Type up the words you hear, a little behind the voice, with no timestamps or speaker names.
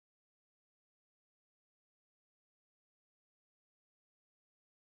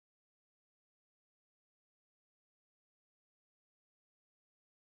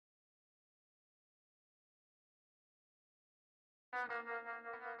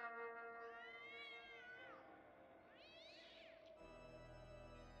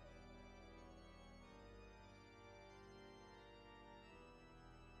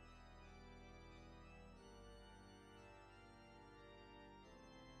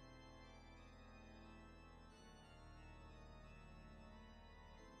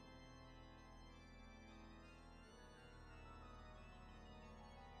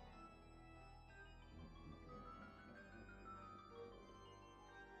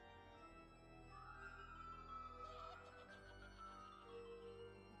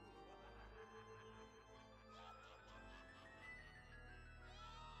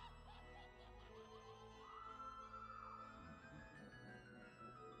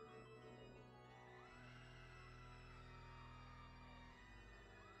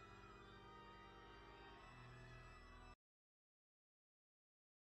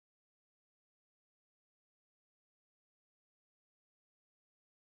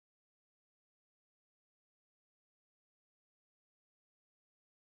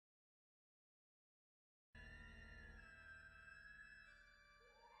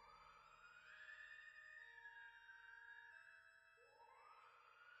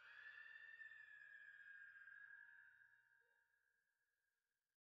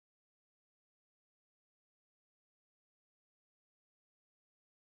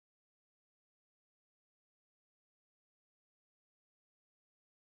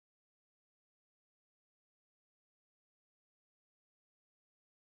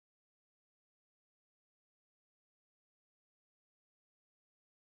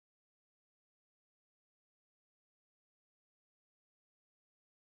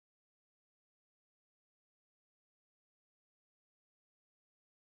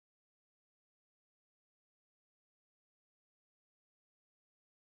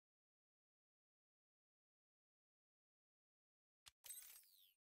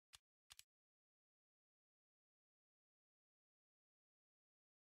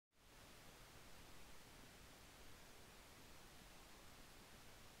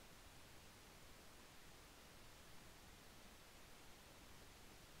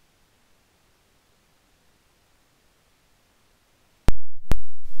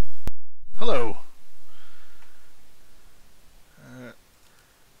Hello.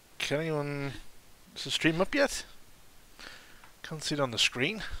 Can anyone... Is the stream up yet? Can't see it on the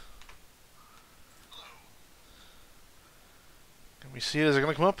screen. Can we see it? Is it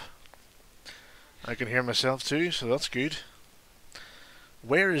going to come up? I can hear myself too, so that's good.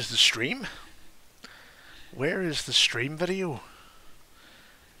 Where is the stream? Where is the stream video?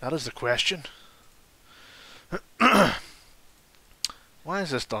 That is the question. Why has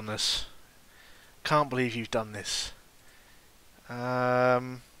this done this? Can't believe you've done this.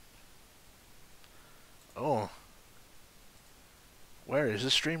 Oh. Where is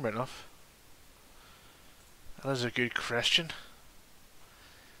the stream right off? That is a good question.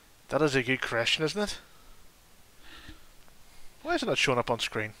 That is a good question, isn't it? Why is it not showing up on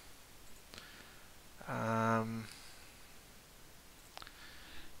screen? Right,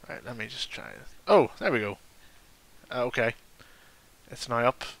 let me just try it. Oh, there we go. Okay. It's now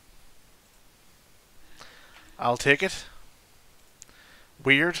up. I'll take it.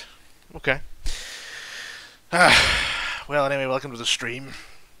 Weird. Okay. Well, anyway, welcome to the stream.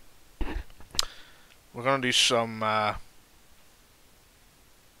 We're gonna do some. Actually,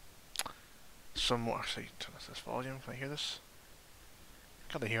 turn this volume. Can I hear this?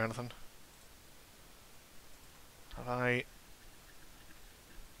 Can't I hear anything? Have I?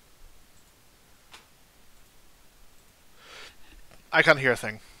 I can't hear a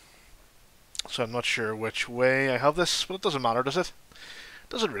thing. So I'm not sure which way I have this, but it doesn't matter, does it?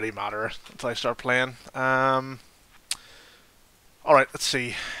 Doesn't really matter until I start playing. Alright, let's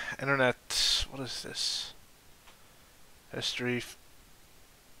see. Internet, what is this? History.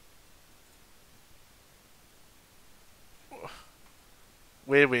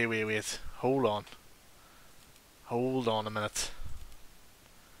 Wait. Hold on. Hold on a minute.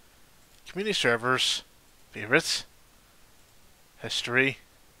 Community servers. Favorites. History.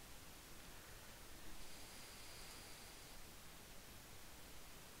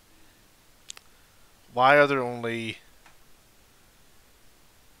 Why are there only...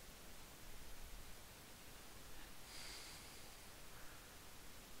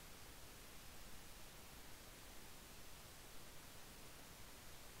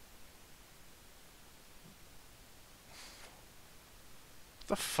 What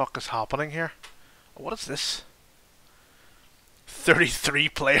the fuck is happening here? What is this? 33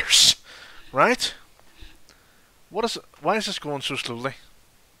 players. Right? What is it? Why is this going so slowly?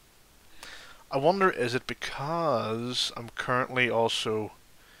 I wonder, is it because I'm currently also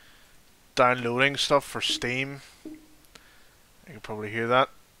downloading stuff for Steam? You can probably hear that.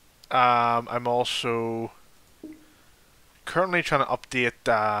 I'm also currently trying to update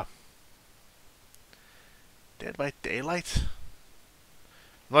Dead by Daylight.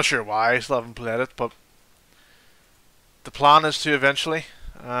 I'm not sure why, I still haven't played it, but the plan is to eventually.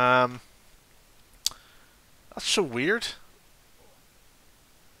 That's so weird.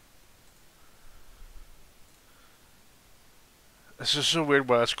 It's just so weird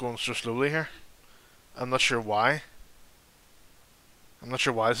why it's going so slowly here. I'm not sure why. I'm not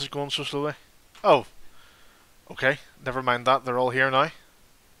sure why this is going so slowly. Oh. Okay, never mind that. They're all here now.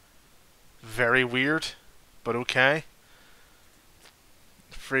 Very weird, but okay.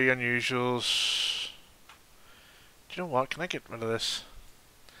 Free unusuals. Do you know what? Can I get rid of this?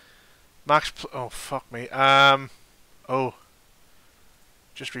 Oh, fuck me. Oh.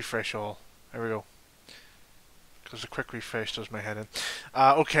 Just refresh all. There we go. Because a quick refresh does my head in.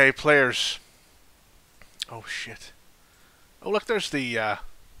 Okay, players. Oh, shit. Oh, look, there's the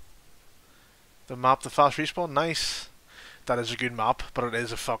map, the fast respawn. Nice. That is a good map, but it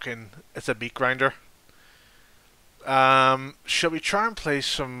is it's a beat grinder. Shall we try and play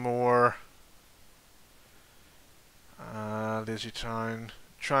some more Lazy Town?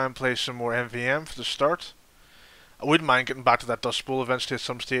 Try and play some more MVM for the start. I wouldn't mind getting back to that Dust Bowl eventually at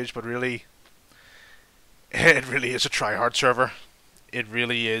some stage, but really, it really is a try-hard server. It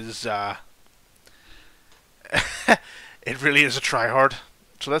really is, it really is a try-hard.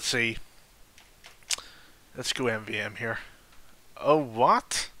 So let's see. Let's go MVM here. Oh,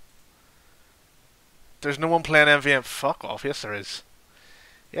 what? There's no one playing MVM. Fuck off. Yes, there is.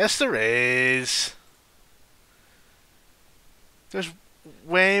 Yes, there is. There's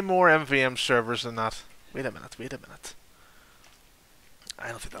way more MVM servers than that. Wait a minute, wait a minute. I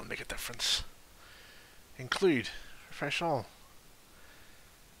don't think that'll make a difference. Include. Refresh all.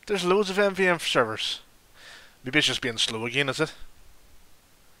 There's loads of MVM servers. Maybe it's just being slow again, is it?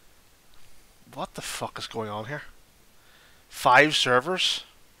 What the fuck is going on here? 5 servers?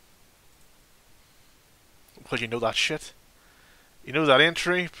 Well, you know that shit. You know that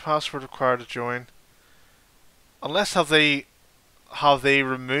entry, password required to join. Unless have they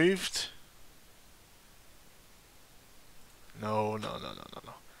removed? No.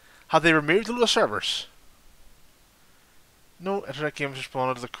 Have they removed all the servers? No, Internet Games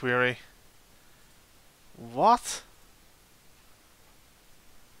responded to the query. What?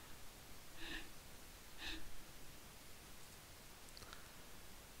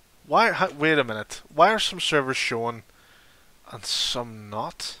 Why? Wait a minute. Why are some servers showing and some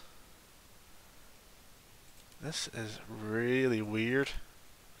not? This is really weird.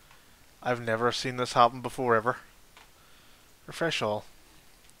 I've never seen this happen before ever. Refresh all.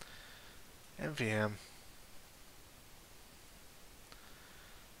 MVM.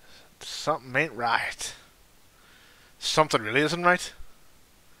 Something ain't right. Something really isn't right.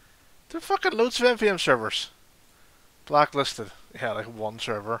 There are fucking loads of MVM servers. Blacklisted. Yeah, like 1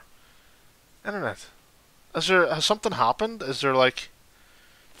 server. Internet. Has something happened? Is there like...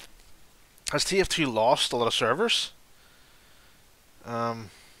 Has TF2 lost a lot of servers? Has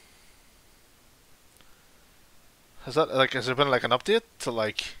that, like, has there been like an update to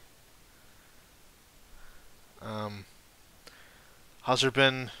like... Has there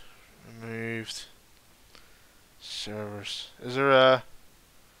been removed servers? Is there a...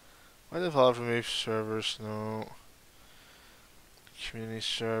 Why did Valve remove servers? No. Community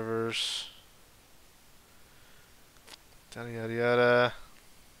servers. Yada yada yada.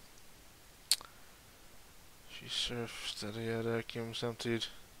 She surfed, yada yada. Games emptied.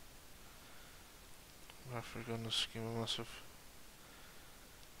 I forgot the scheme of massive.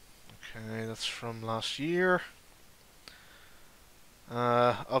 Okay, that's from last year.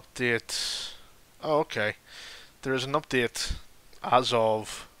 Update. Oh, okay. There is an update as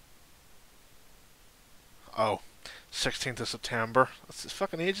of 16th of September. That's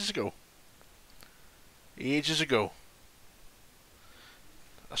fucking ages ago. Ages ago.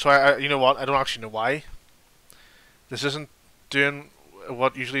 So you know what? I don't actually know why. This isn't doing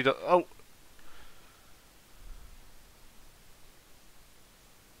what usually does. Oh.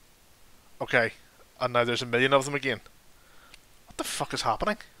 Okay. And now there's a million of them again. What the fuck is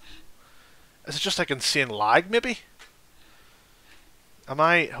happening? Is it just like insane lag, maybe?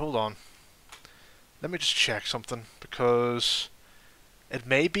 Hold on. Let me just check something, because it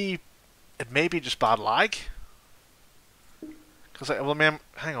may be just bad lag. Because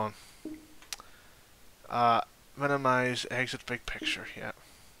hang on. Minimize exit big picture. Yeah.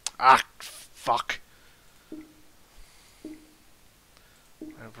 Ah, fuck.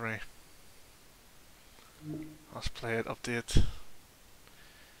 Library. Let's play it, update.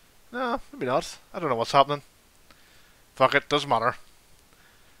 No, maybe not. I don't know what's happening. Fuck it, doesn't matter.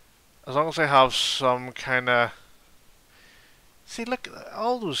 As long as I have some kind of... See, look,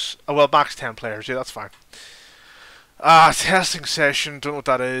 all those... Oh, well, max 10 players. Yeah, that's fine. Testing session. Don't know what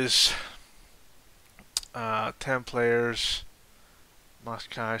that is. 10 players. Max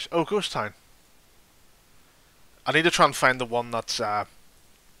cash. Oh, Ghost Town. I need to try and find the one that's...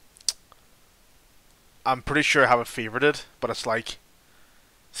 I'm pretty sure I have it favorited, but it's like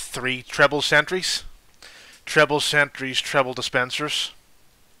 3 treble sentries. Treble sentries, treble dispensers.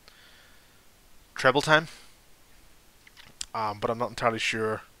 Treble time. But I'm not entirely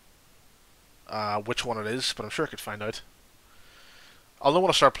sure which one it is, but I'm sure I could find out. I'll know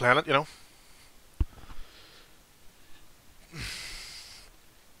when I start playing it, you know.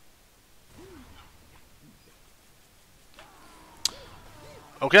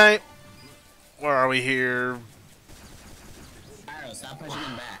 Okay. Where are we here? Arrow, stop pushing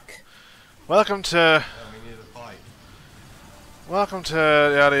him back. Welcome to... Welcome to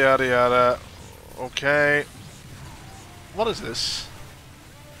yada yada yada. Okay. What is this?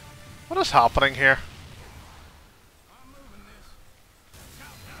 What is happening here?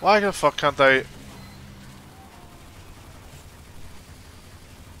 Why the fuck can't I...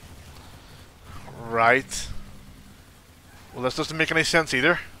 Right. Well, this doesn't make any sense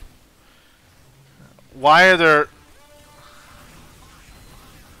either. Why are there...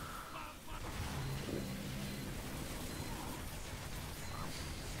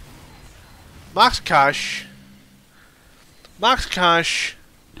 Max cash. Max cash.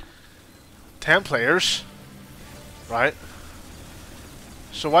 10 players. Right.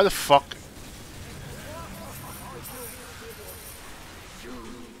 So why the fuck...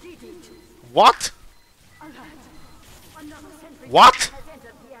 What? What?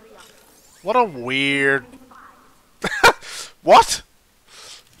 What a weird... What?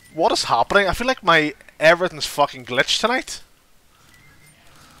 What is happening? I feel like my... Everything's fucking glitched tonight.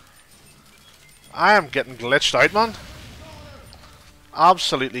 I am getting glitched out, man.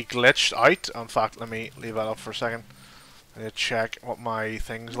 Absolutely glitched out. In fact, let me leave that up for a second. I need to check what my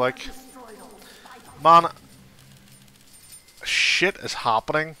thing's like. Man, shit is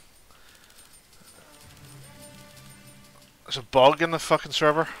happening. There's a bug in the fucking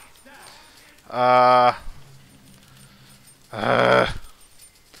server. It's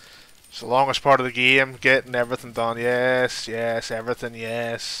the longest part of the game. Getting everything done. Yes, yes, everything,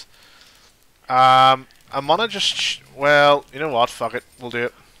 yes. I'm gonna just... Well, you know what? Fuck it. We'll do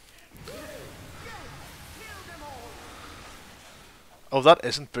it. Oh, that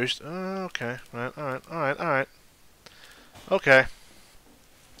isn't boost. Okay. Right, alright, alright, alright. Okay.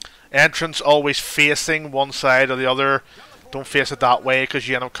 Entrance always facing one side or the other. Don't face it that way because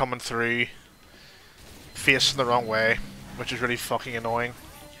you end up coming through facing the wrong way, which is really fucking annoying.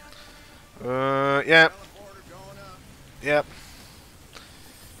 Yeah. Yep.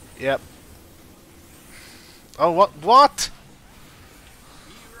 Yep. Oh, what?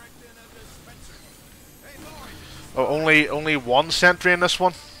 Oh, only one sentry in this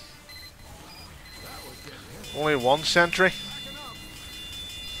one? Only one sentry?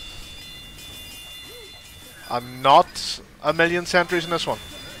 And not a million sentries in this one?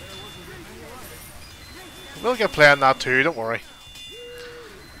 We'll get playing that too, don't worry.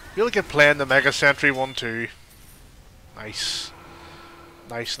 We'll get playing the Mega Sentry one too. Nice.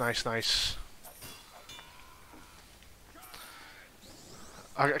 Nice, nice, nice.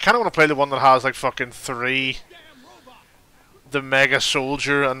 I kind of want to play the one that has like fucking 3. The Mega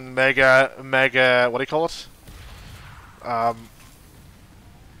Soldier and Mega, what do you call it? Oh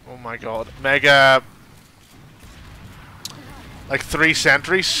my god. Mega... Like 3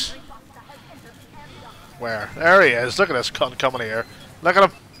 sentries. Where? There he is. Look at this cunt coming here. Look at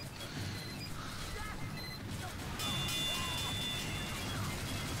him.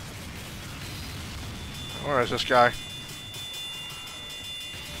 Where is this guy?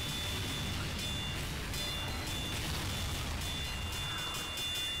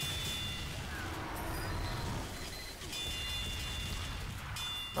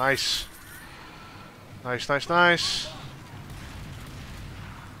 Nice. Nice, nice, nice.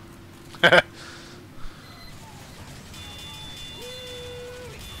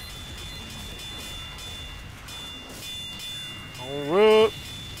 Alright.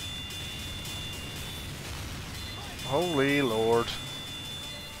 Holy Lord.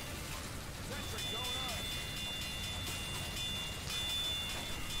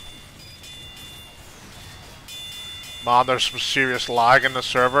 Man, there's some serious lag in the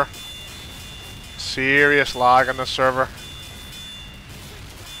server. Serious lag in the server.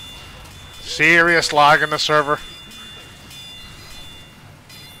 Serious lag in the server.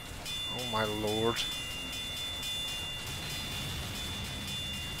 Oh my lord.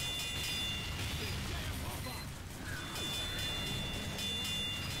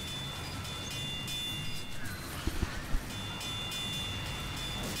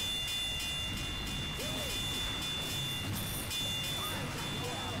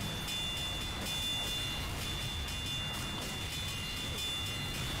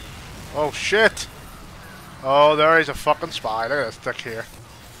 Oh shit! Oh, there is a fucking spy. Look at this dick here.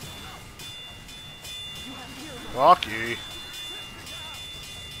 Fuck you.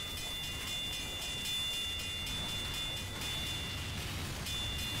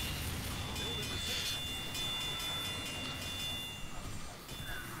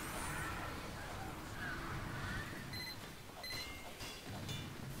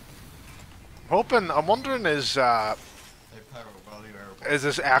 I'm wondering is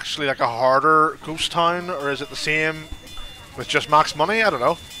this actually like a harder ghost town, or is it the same with just max money? I don't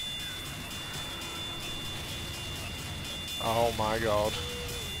know. Oh my god.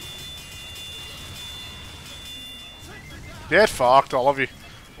 Get fucked, all of you.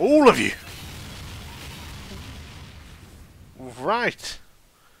 All of you! Right.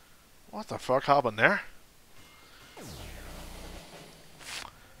 What the fuck happened there?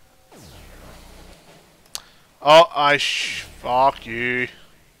 Oh, fuck you.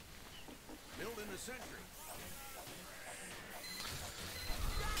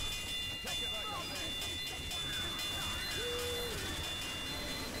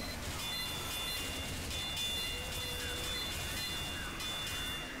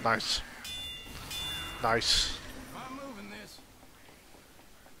 Nice. Nice. I'm moving this.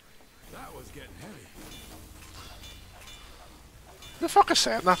 That was getting heavy. The fuck is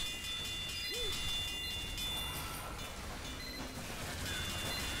saying that?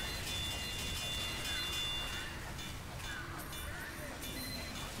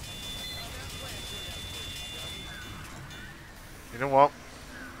 You know what?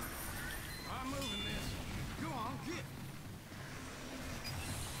 I'm moving this. Go on, get.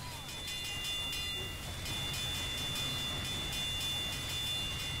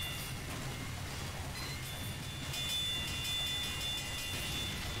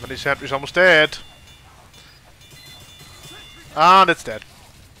 Mini sentry's almost dead. And it's dead.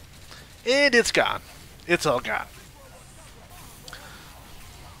 And it's gone. It's all gone.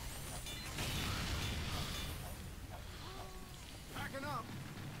 Backing up.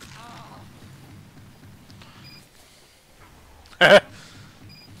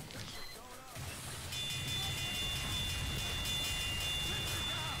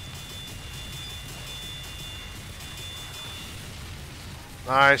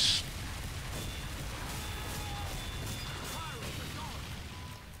 Nice.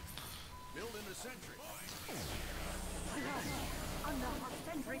 Building a sentry.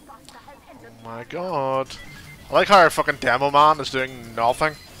 Oh my god. I like how our fucking demo man is doing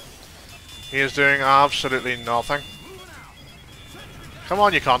nothing. He is doing absolutely nothing. Come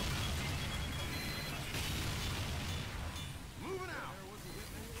on, you cunt. Moving out.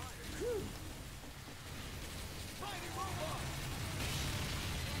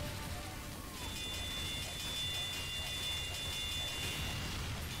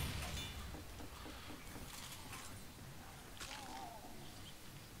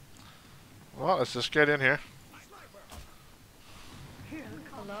 Well, let's just get in here.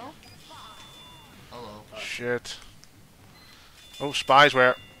 Hello? Hello. Shit. Oh, spies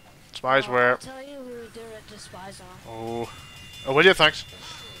where? Spies where? I'll tell you who the spies are. Oh. Oh, will you? Thanks.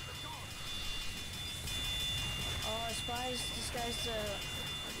 Spies, this guy's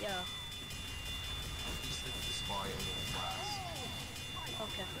yeah. Just hit the spy in the class.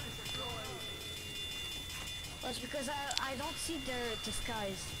 Okay. Well, it's because I don't see their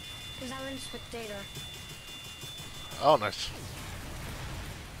disguise. Because I'm in spectator. Oh, nice.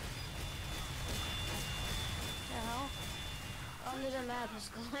 The hell? Under the map is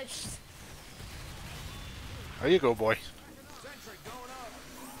glitched. There you go, boy. Sentry going up.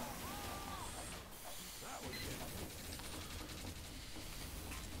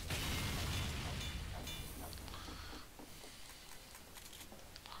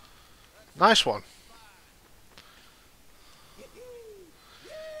 Nice one.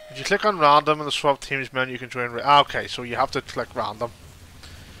 If you click on random in the swap teams menu, you can join. Okay, so you have to click random.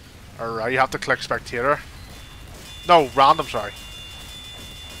 Or you have to click spectator. No, random, sorry.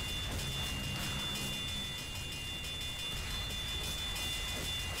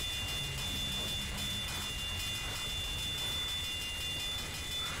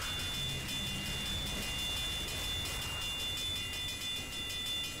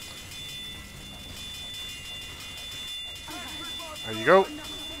 you go.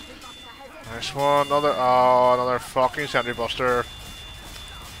 Nice one. Another. Oh, another fucking sentry buster.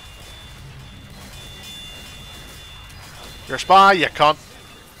 You're a spy, you cunt.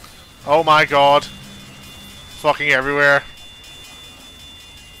 Oh my god. Fucking everywhere.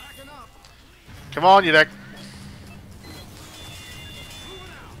 Come on, you dick.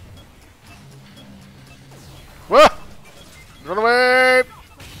 Whoa! Run away!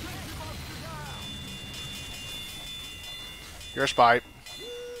 You're a spy.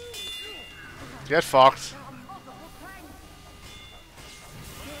 Get fucked.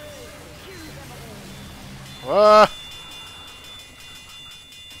 Whoa!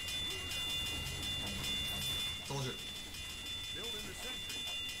 Soldier.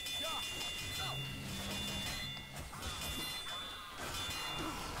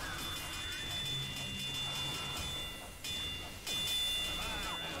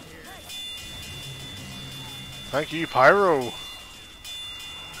 Thank you, Pyro.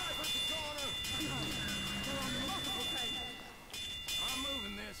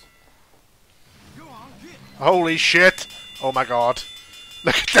 Holy shit! Oh my god.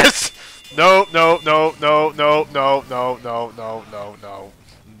 Look at this! No, no, no, no, no, no, no, no, no, no, no.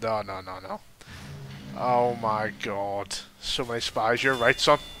 No, no, no, no. Oh my god. So many spies. You're right,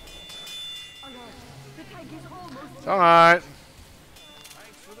 son. It's alright.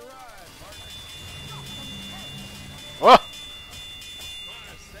 Oh!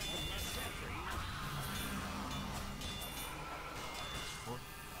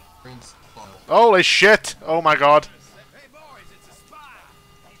 Green's bottle. Holy shit! Oh my god. Hey boys, it's a spy.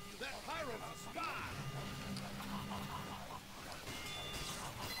 That pyro's a spy.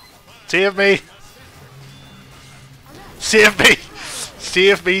 Save me! Save me!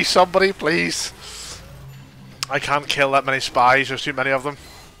 Save me, somebody, please. I can't kill that many spies. There's too many of them.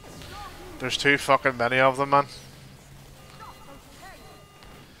 There's too fucking many of them, man.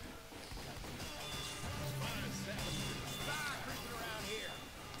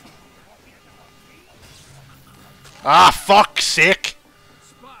 Ah, fuck's sake!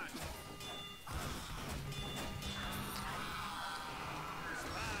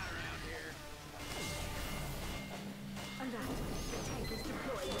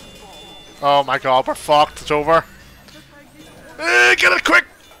 Oh my god, we're fucked. It's over. Get it quick!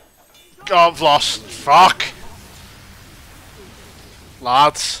 Oh, I've lost. Fuck!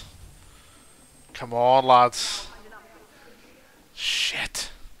 Lads. Come on, lads. Shit.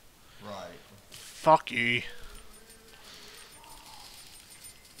 Right. Fuck you.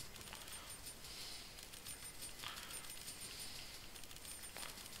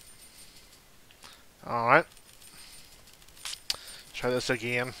 Alright. Try this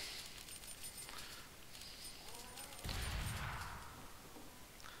again.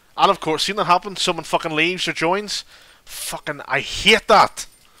 And of course, seen that happen? Someone fucking leaves or joins. Fucking, I hate that.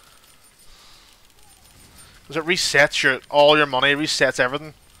 Because it resets all your money, resets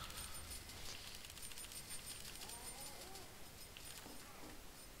everything.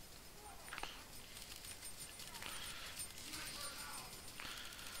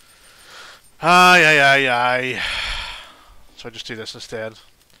 Aye, aye, aye, aye. So I just do this instead.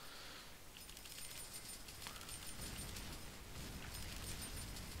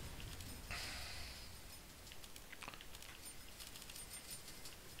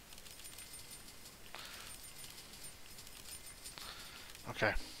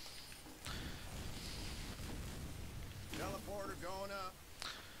 Okay. Teleporter going up.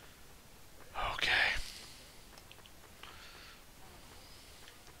 Okay.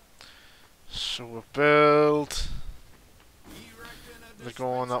 So we'll build. They're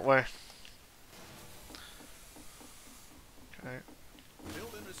going that way. Okay.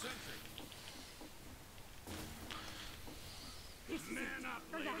 Building a sentry. Man up,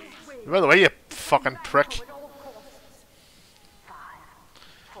 ladies. By the way, you fucking prick. 5,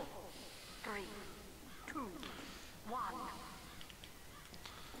 4, 3, 2, 1.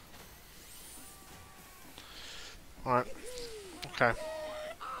 Alright. Okay.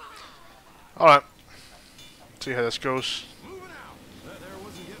 Alright. See how this goes. Moving out. That there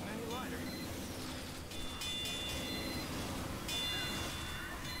wasn't getting any lighter.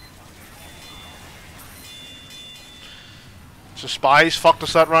 So spies fucked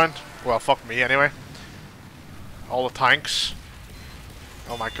us that round. Well, fuck me anyway. All the tanks.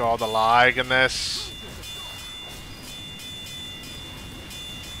 Oh my god, the lag in this.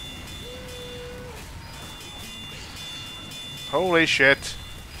 Holy shit.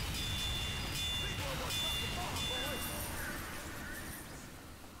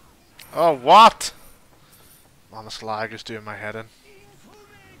 Oh, what? Man, this lag is doing my head in.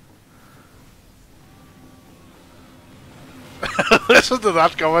 Listen to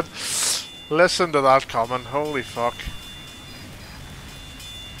that coming. Listen to that coming. Holy fuck.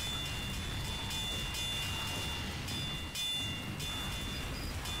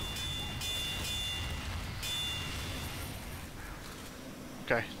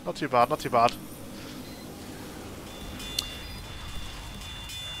 Okay, not too bad, not too bad.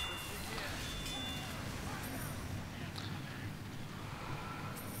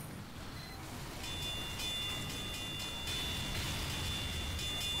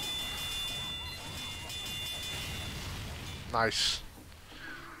 Nice.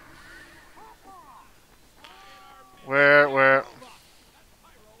 Where?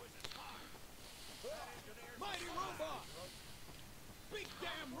 Mighty robot! Big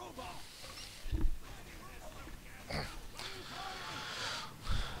damn robot!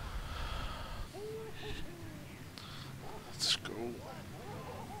 Let's go.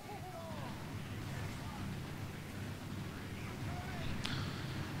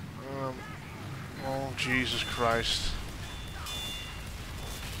 Oh, Jesus Christ.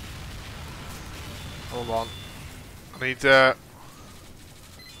 Hold on. I need to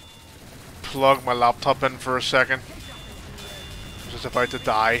plug my laptop in for a second. I'm just about to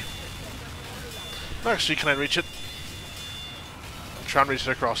die. Actually, can I reach it? I'm trying to reach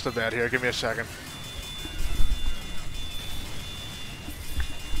it across the bed here. Give me a second.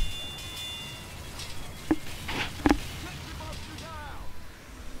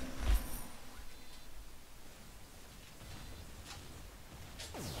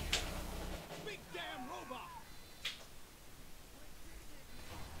 Big damn robot!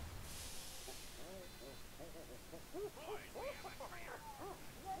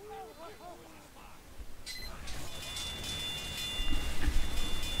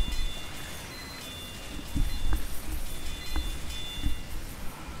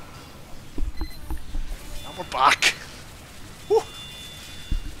 And we're back. Whew.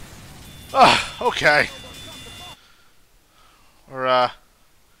 Ah, okay.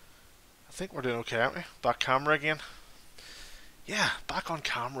 I think we're doing okay, aren't we? Back camera again. Yeah, back on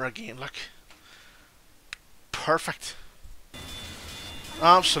camera again, look. Perfect.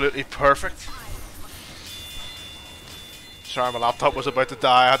 Absolutely perfect. Sorry, my laptop was about to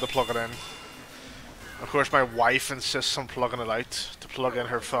die, I had to plug it in. Of course, my wife insists on plugging it out to plug in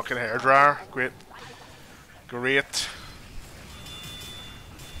her fucking hairdryer. Great. Great.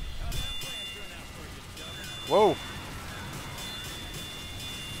 Whoa.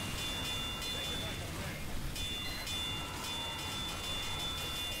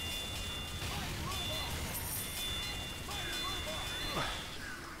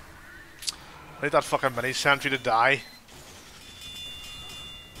 I need that fucking mini sentry to die.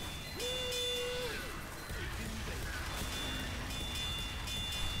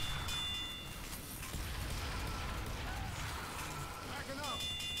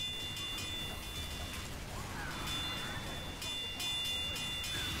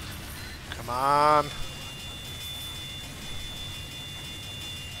 Come on.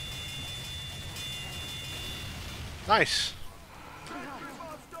 Nice.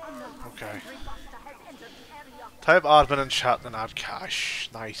 Okay. Type admin and chat and add cash.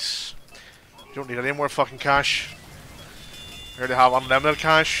 Nice. You don't need any more fucking cash. You already have unlimited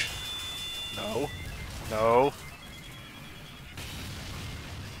cash. No. No.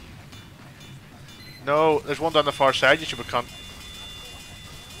 No, there's one down the far side, you stupid cunt.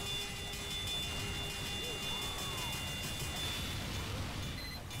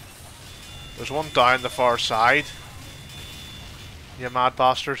 There's one down the far side. You mad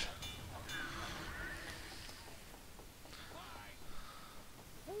bastard.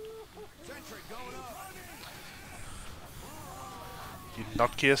 You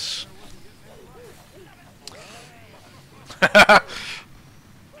nutcase.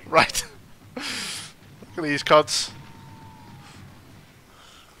 Right. Look at these cunts.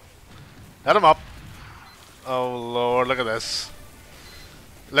 Let him up. Oh lord, look at this.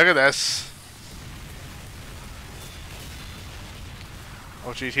 Look at this. Oh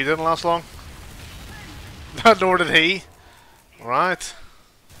jeez, he didn't last long. Nor did he. Right.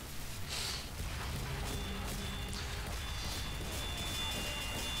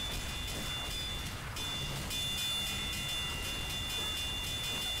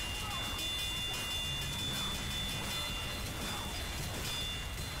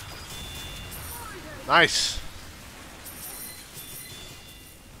 Nice.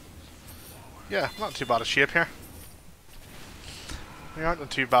 Yeah, not too bad a shape here. We aren't in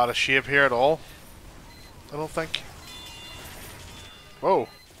too bad a shape here at all. I don't think. Whoa.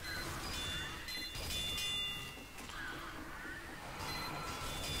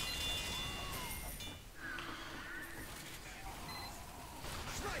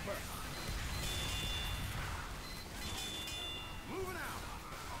 Moving out.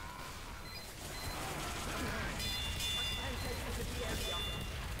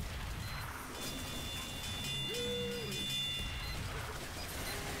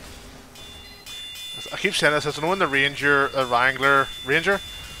 I keep saying this, it's knowing the Ranger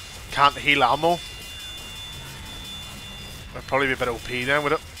can't heal ammo. It'd probably be a bit OP then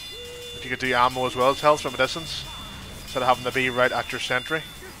with it. If you could do ammo as well as health from a distance, instead of having to be right at your sentry.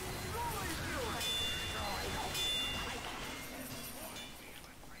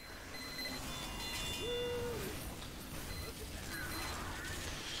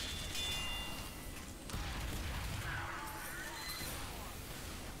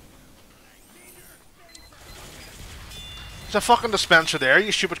 There's a fucking dispenser there,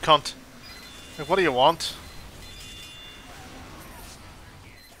 you stupid cunt. Like, what do you want?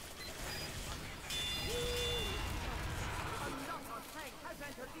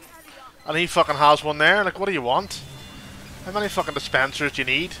 And he fucking has one there. Like, what do you want? How many fucking dispensers do you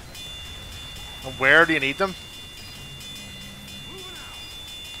need? And where do you need them?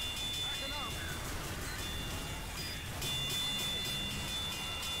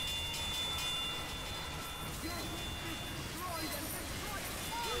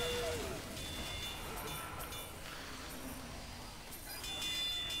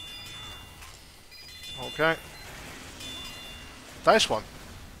 Okay. Nice one.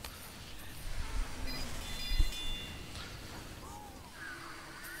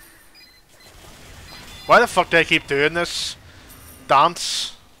 Why the fuck do I keep doing this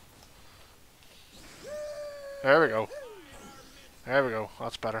dance? There we go. There we go.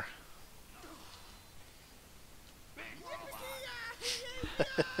 That's better.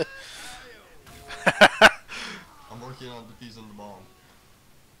 I'm working on defusing the bomb.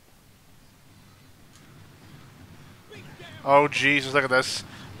 Oh Jesus, look at this.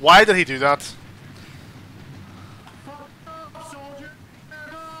 Why did he do that?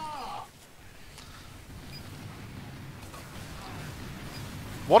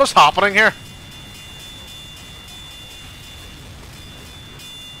 What is happening here?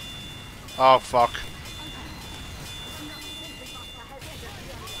 Oh fuck.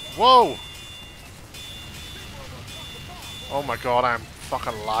 Whoa! Oh my god, I'm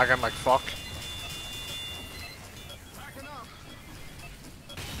fucking lagging like fuck.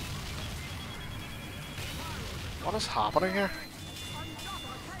 What is happening here?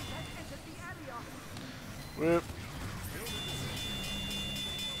 Whoop.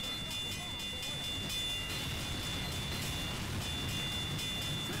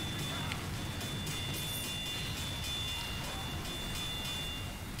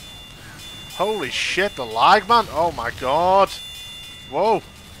 Holy shit, the lag, man. Oh my god. Whoa.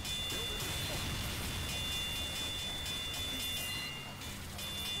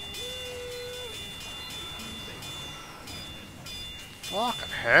 Fucking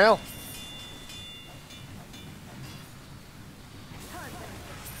hell.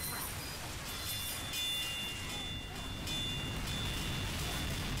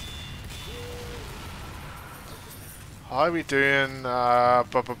 How are we doing?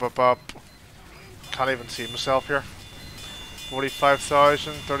 Can't even see myself here.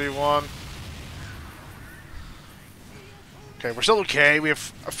 45,000, 31. Okay, we're still okay. We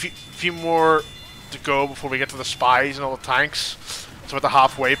have a few more to go before we get to the spies and all the tanks. It's about the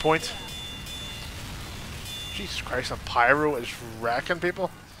halfway point. Jesus Christ, and Pyro is wrecking people.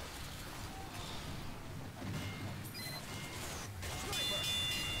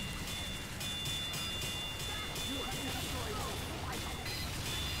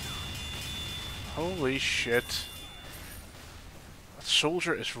 Holy shit. That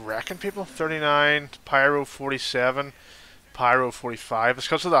soldier is wrecking people. 39, Pyro 47, Pyro 45. It's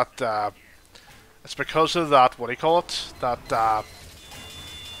because of that, what do you call it? That,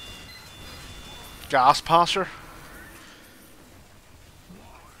 gas passer.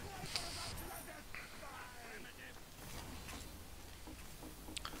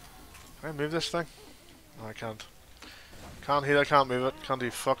 Can I move this thing? No, I can't. Can't heal, I can't move it. Can't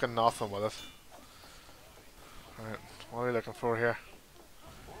do fucking nothing with it. Alright, what are we looking for here?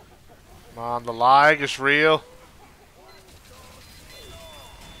 Man, the lag is real.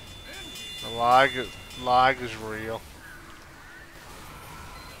 The lag is real.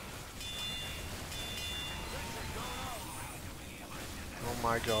 Oh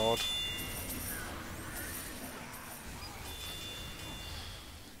my god.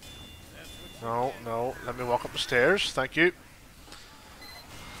 No, no, let me walk up the stairs, thank you.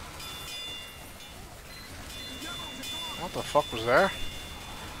 What the fuck was there?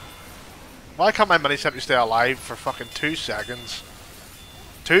 Why can't my mini sentry stay alive for fucking 2 seconds?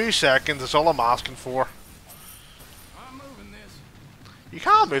 2 seconds, that's all I'm asking for. I'm moving this. You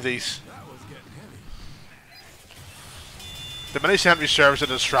can't move these. That was getting heavy. The mini sentry serves as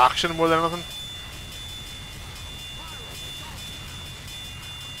a distraction more than anything.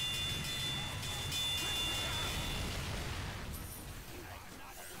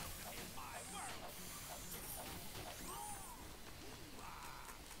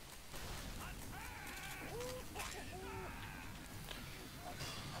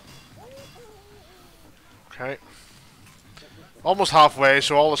 Okay. Almost halfway,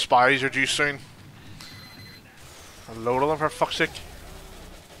 so all the spies are due soon. A load of them, for fuck's sake.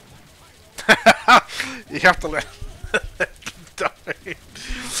 You have to let them down.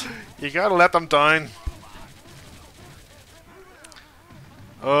 You gotta let them down.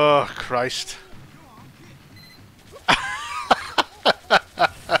 Oh, Christ.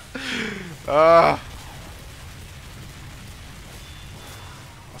 That's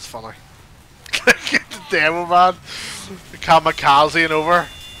funny. Get the demo, man. The kamikaze and over.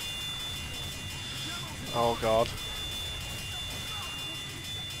 Oh, God.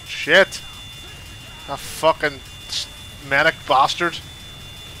 Shit. That fucking medic bastard.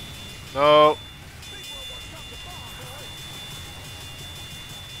 No.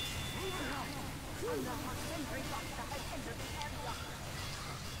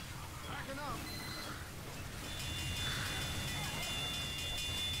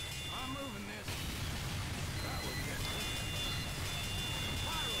 I'm moving this. That was getting heavy.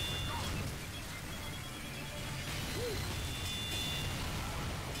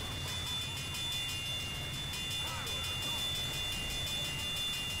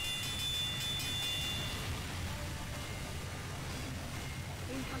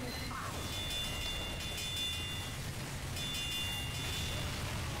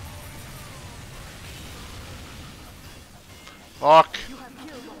 Fuck.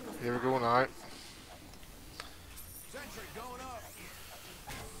 Here we go now. Sentry going up.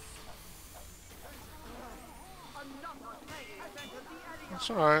 That's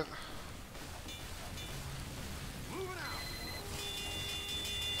alright. Moving out.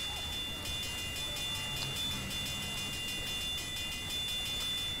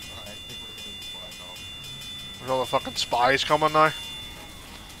 I think we're getting the fly now. There's all the fucking spies coming now.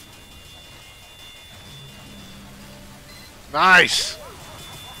 Nice!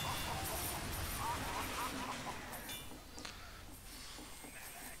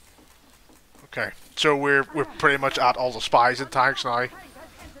 Okay, so we're pretty much at all the spies and tanks now.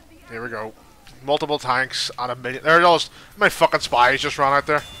 Here we go. Multiple tanks and a million. There goes my fucking spies just ran out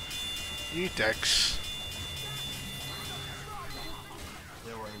there. You dicks.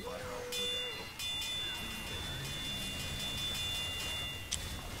 Yeah, we're in black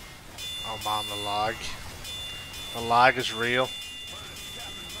now. Oh man, the lag. The lag is real.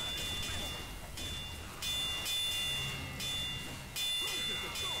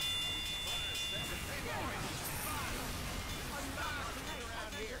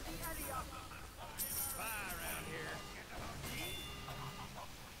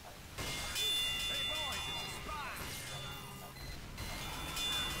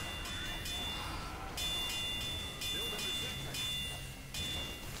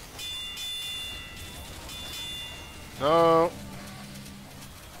 No.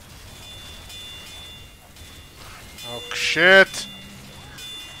 Oh shit.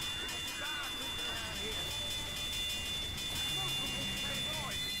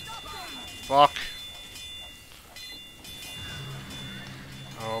 Fuck.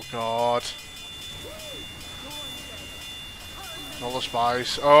 Oh god. All the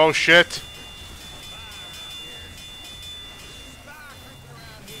spies. Oh shit.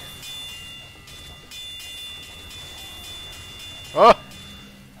 Oh!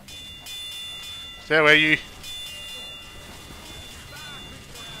 Stay away, you.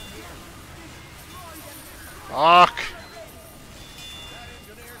 Fuck.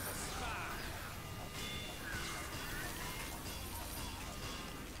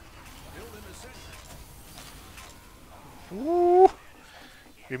 Ooh.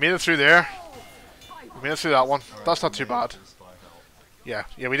 We made it through there. We made it through that one. That's not too bad. Yeah,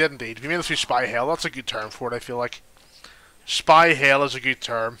 we did indeed. We made it through Spy Hell. That's a good term for it, I feel like. Spy Hell is a good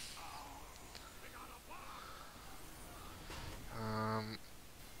term.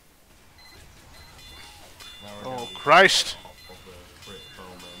 Oh, Christ.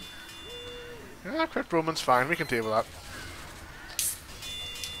 Yeah, crit Roman's fine. We can deal with that.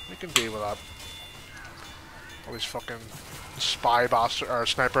 We can deal with that. All these fucking spy bastards, or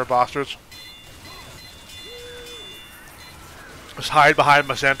sniper bastards. Just hide behind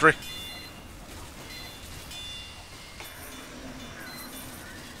my sentry.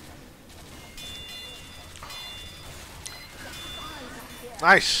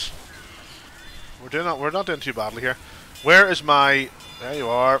 Nice. We're not doing too badly here. Where is my... There you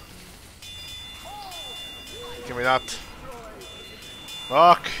are. Give me that.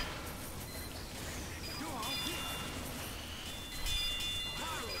 Fuck.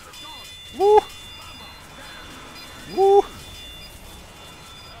 Woo! Woo!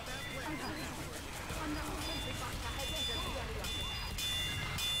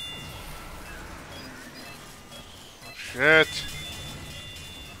 Shit.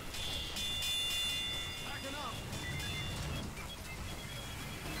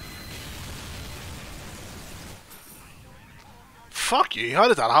 Fuck you, how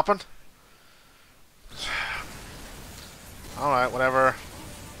did that happen? Alright, whatever.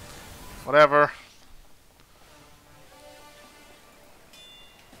 Whatever.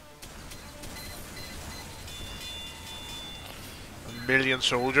 A million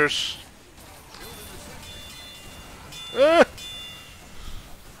soldiers. Ah!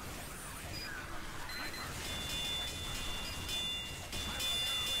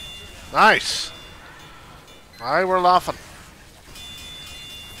 Nice. Aye, we're laughing.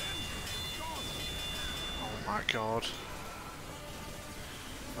 Oh my god.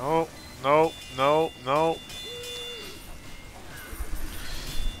 No, no, no, no.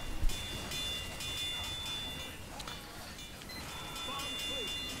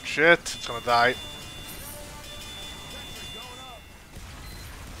 Shit, it's gonna die.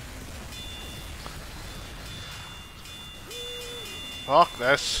 Fuck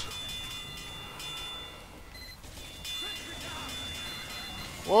this.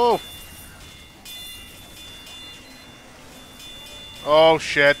 Whoa. Oh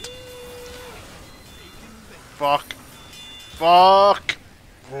shit. Fuck. Fuck.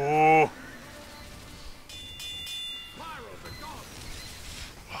 Oh.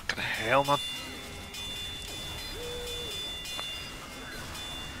 Fucking hell, man.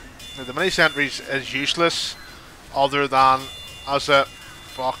 Now, the mini sentries is useless other than as a...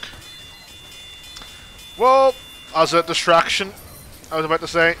 Fuck. Whoa! As a distraction, I was about to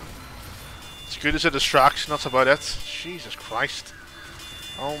say. It's good as a distraction, that's about it. Jesus Christ.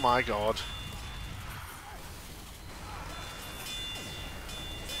 Oh my god.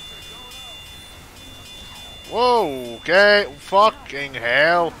 Whoa, okay, fucking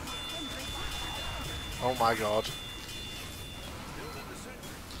hell. Oh my god.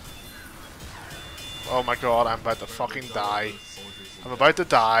 Oh my god, I'm about to fucking die. I'm about to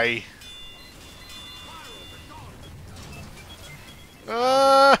die.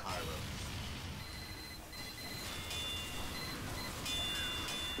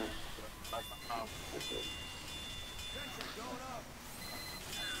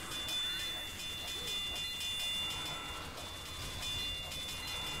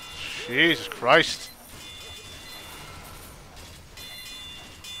 Jesus Christ.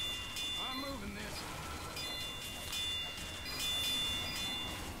 I'm moving this.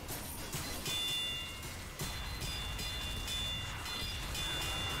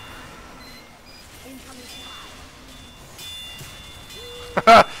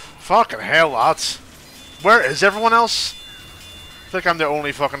 Fucking hell, lads. Where is everyone else? I think I'm the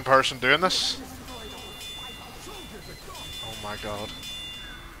only fucking person doing this. Oh my god.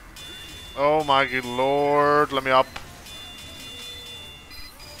 Oh my good lord, let me up.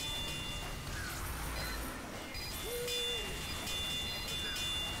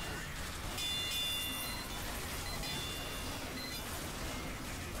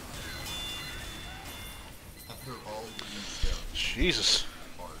 Jesus.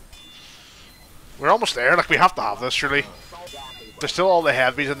 We're almost there, like we have to have this surely. There's still all the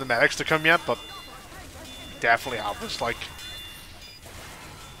heavies and the medics to come yet, but definitely have this, like.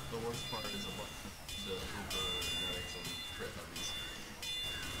 The worst part is about the Uber medics and crit heavies.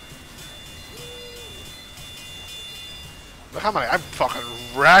 Look how many, I'm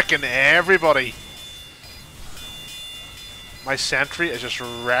fucking wrecking everybody. My sentry is just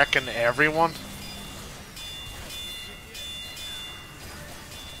wrecking everyone.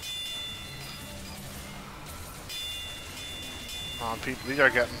 Man, people,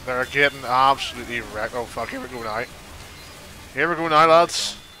 they're getting absolutely wrecked. Oh fuck, here we go now. Here we go now,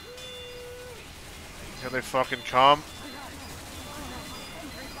 lads. Here they fucking come.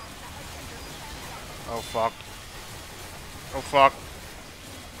 Oh fuck. Oh fuck.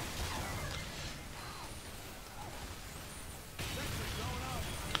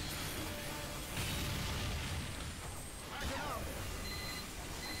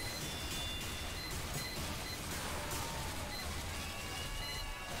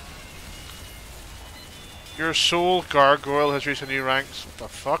 Your soul gargoyle has reached a new ranks. What the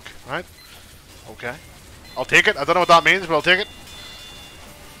fuck? Right? Okay. I'll take it. I don't know what that means, but I'll take it.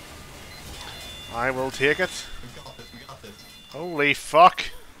 I will take it. We got this, we got this. Holy fuck.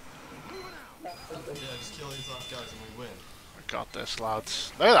 Yeah, just kill these last guys and we win. I got this,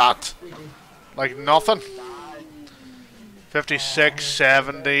 lads. Look at that. Like nothing. 56,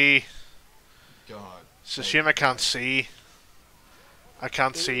 70. God. It's a shame I can't see. I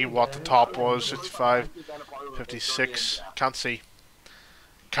can't see what the top was. 65, 56. Can't see.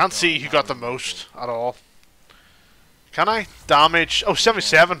 Can't see who got the most at all. Can I? Damage. Oh,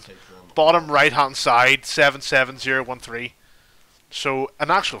 77. Bottom right hand side. 77013. So, in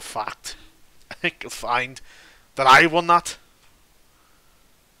actual fact, I think you'll find that I won that.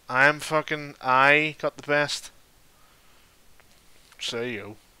 I got the best. So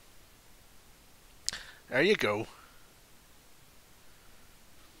you. There you go.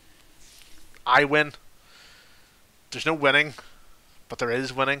 I win. There's no winning, but there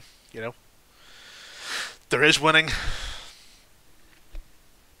is winning, you know. There is winning.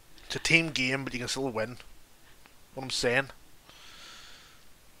 It's a team game, but you can still win. What I'm saying.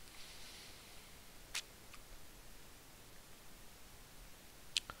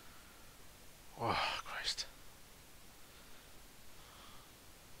 Oh, Christ.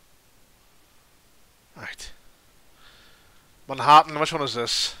 Right. Manhattan, which one is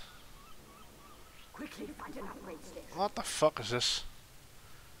this? What the fuck is this?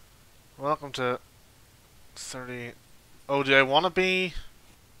 Welcome to 30. Oh, do I want to be?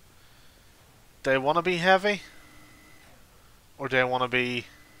 Do I want to be heavy? Or do I want to be?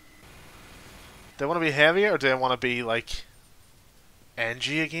 Do I want to be heavy, or do I want to be like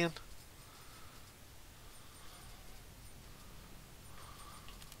NG again?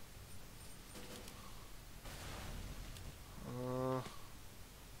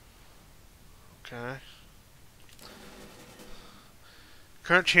 Okay.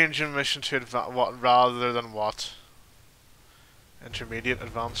 Current change in mission to what rather than what? Intermediate,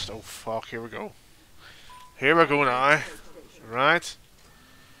 advanced. Oh fuck! Here we go. Here we go now. Right.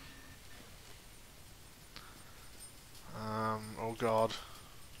 Oh god.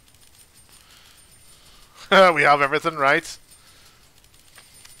 We have everything right.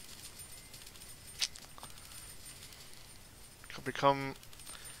 Could become.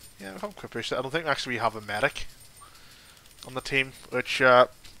 Yeah, become quipperish. I don't think actually we have a medic on the team, which would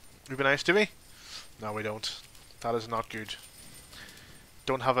be nice to be. No, we don't. That is not good.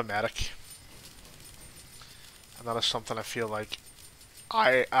 Don't have a medic, and that is something I feel like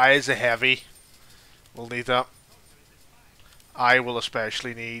I as a heavy will need that. I will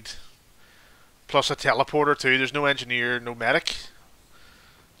especially need. Plus a teleporter too. There's no engineer, no medic.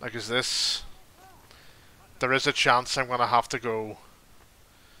 Like is this? There is a chance I'm gonna have to go.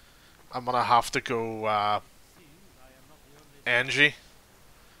 Engie.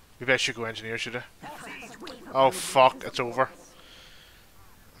 Maybe I should go engineer, should I? Oh fuck, it's over.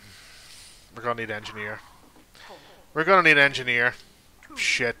 We're gonna need engineer. We're gonna need engineer.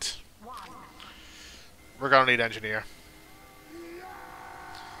 Shit. We're gonna need engineer.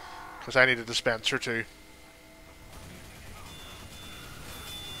 Because I need a dispenser too.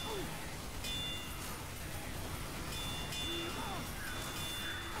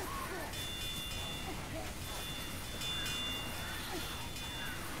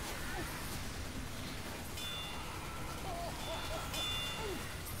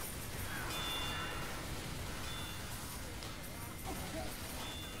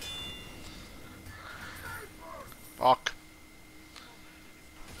 Fuck.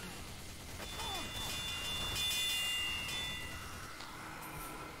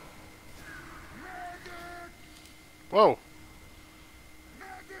 Whoa.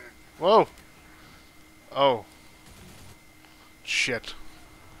 Whoa. Oh. Shit.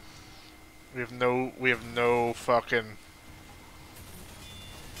 We have no fucking.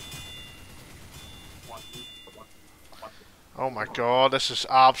 Oh my god, this is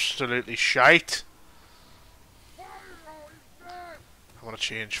absolutely shite. I want to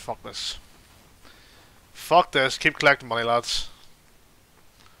change. Fuck this. Fuck this. Keep collecting money, lads.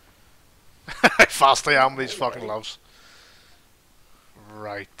 How fast I am with these fucking loves.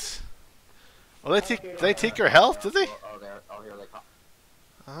 Right. Well, they take your health, did they?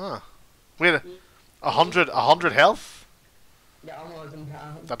 Ah. Wait, 100 health? Yeah, I'm looking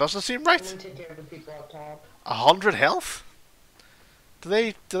down. That doesn't seem I'm right. gonna take care of the people up top. 100 health? Do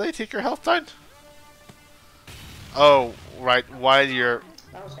they take your health down? Oh, right. While you're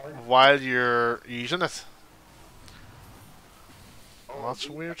using it. Well, that's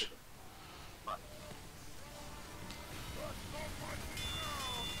weird.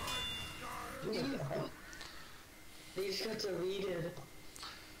 These got deleted.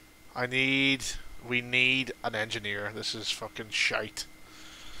 We need an engineer. This is fucking shite.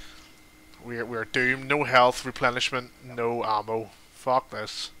 We're doomed. No health replenishment, no ammo. Fuck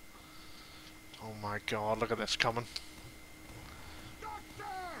this. Oh my god, look at this coming.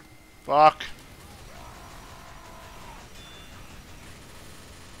 Fuck.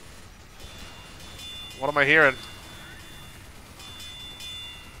 What am I hearing?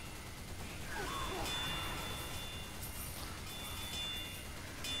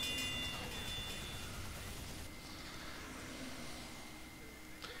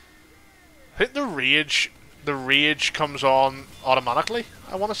 I think the rage comes on automatically,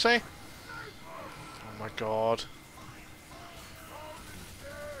 I want to say. Oh my god.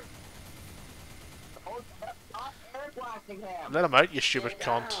 Let him out, you stupid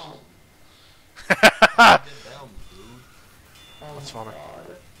cunt. Get down, dude. That's funny.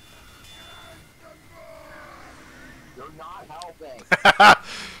 You're not helping.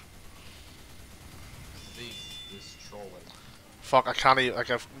 Cease this trolling. Fuck, I can't even,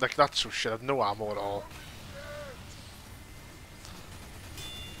 like that's so shit, I've no ammo at all.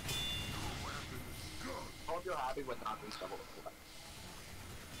 I hope you're happy with not being double.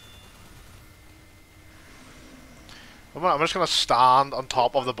 I'm just gonna stand on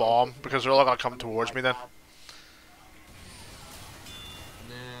top of the bomb, because they're all gonna come towards me then.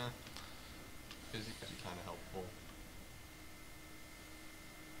 Nah. Physically kind of helpful.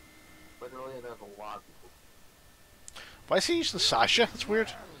 Literally, there's a lot of people. Why is he using the Sasha? That's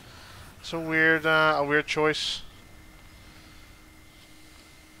weird. It's a weird choice.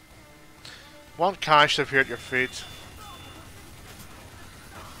 One cash to appear at your feet.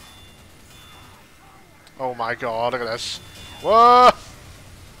 Oh my god, look at this. Whoa!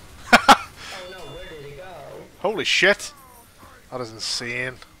 Oh no, where did he go? Holy shit! That is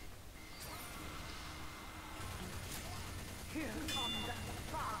insane.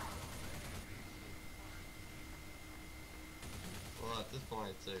 Well, at this point,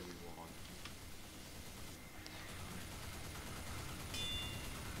 I'd say we won.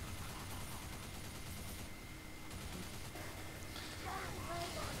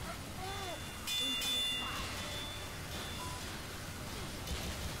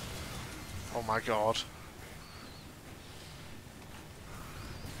 Oh my god.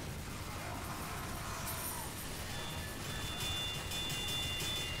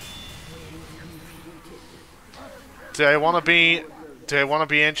 Do I want to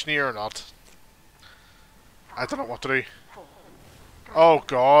be engineer or not? I don't know what to do. Oh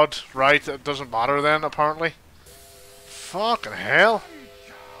god, right, it doesn't matter then apparently. Fucking hell.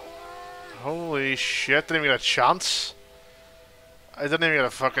 Holy shit, didn't even get a chance. I didn't even get a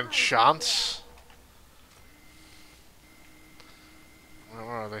fucking chance. Where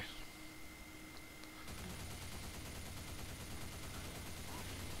are they?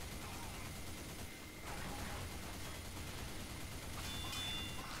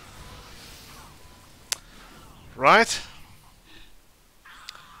 Right.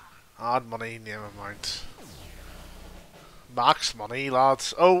 Add money, never mind. Max money,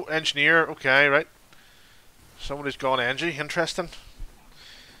 lads. Oh, engineer, okay, right. Somebody's gone engie, interesting.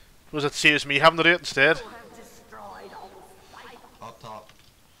 Was it saves me having to do it instead? Up top.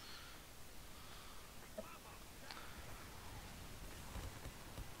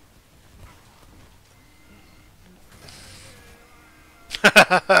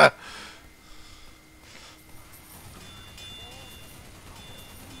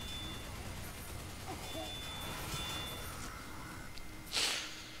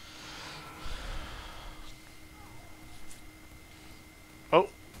 Oh.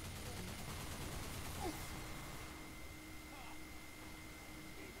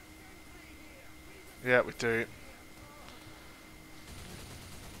 Yeah, we do.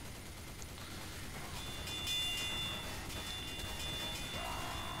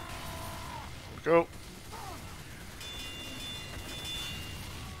 Go.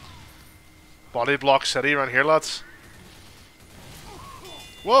 Body block city around here, lads.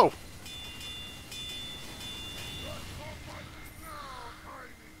 Whoa!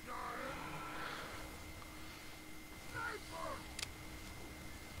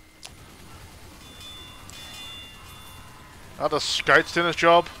 That is Scout's doing his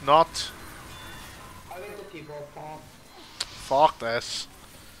job, not. I think the people pop. Fuck this.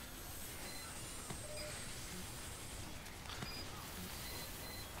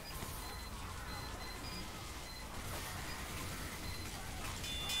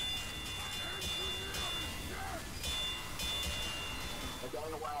 They're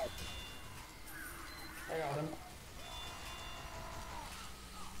going away. I got him.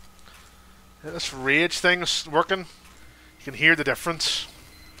 Yeah, this rage thing's working. You can hear the difference.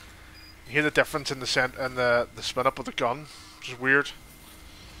 You hear the difference in the the spin up of the gun, which is weird.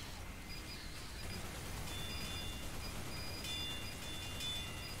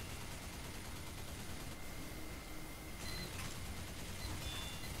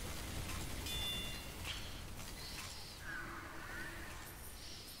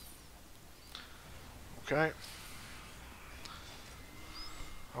 Okay.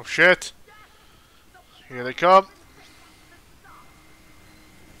 Oh shit! Here they come!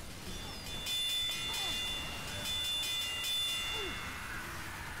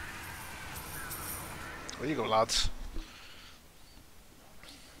 There you go, lads.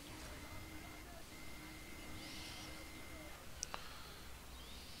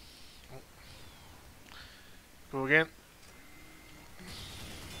 Go again.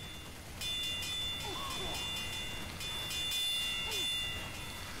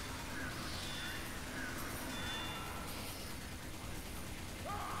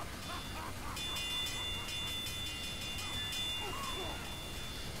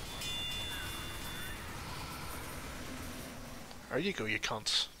 There you go, you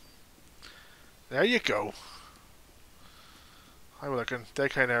cunts. There you go. How are we looking?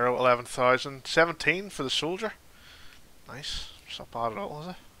 Decline arrow, 11,000. 17 for the soldier. Nice. It's not bad at all, is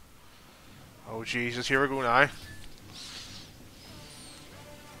it? Oh Jesus, here we go now.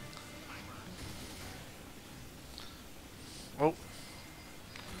 Oh.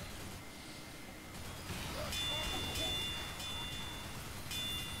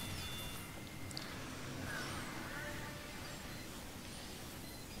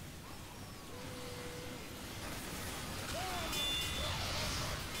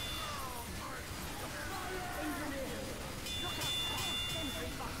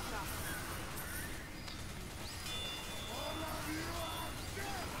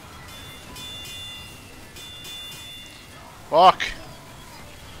 Fuck!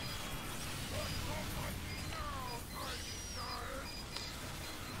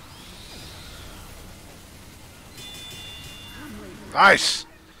 Nice!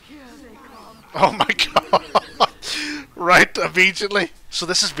 Oh my god! Right, immediately. So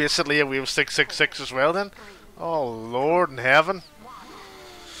this is basically a wave 666 as well then? Oh Lord in heaven.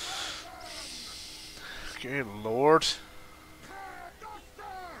 Good Lord.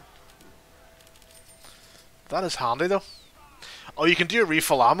 That is handy though. Oh, you can do a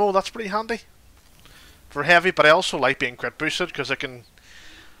refill ammo, that's pretty handy. For heavy, but I also like being crit boosted because I can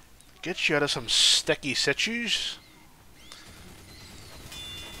get you out of some sticky situs.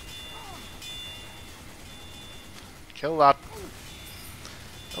 Kill that.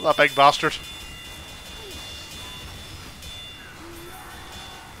 Kill that big bastard.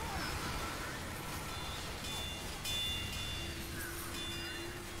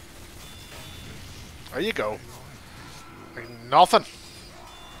 There you go. Like nothing.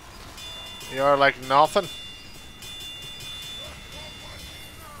 You are like nothing.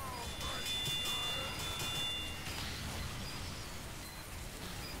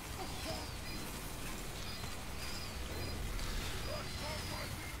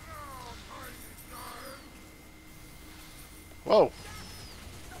 Whoa.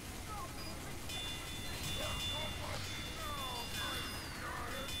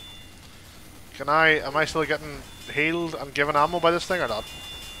 Am I still getting healed and given ammo by this thing or not?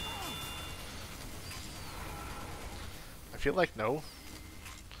 I feel like no.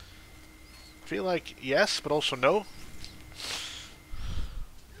 I feel like yes, but also no.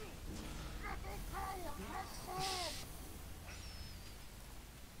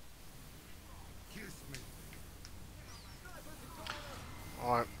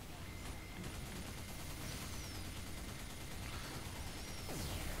 Alright.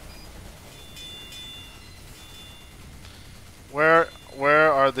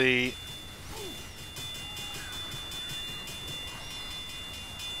 Where are the...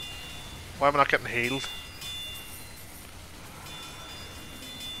 Why am I not getting healed?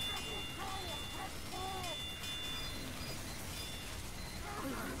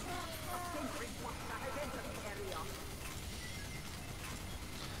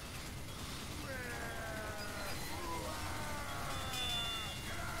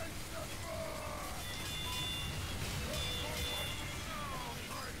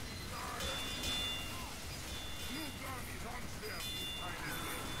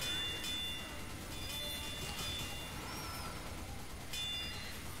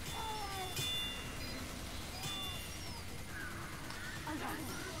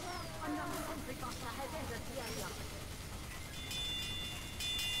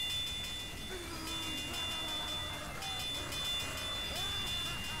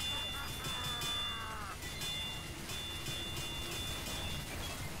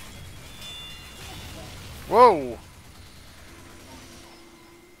 Whoa!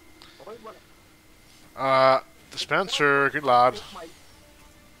 Dispenser, good lad.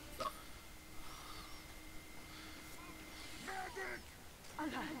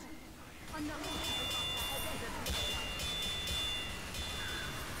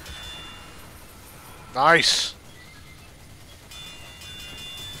 Nice.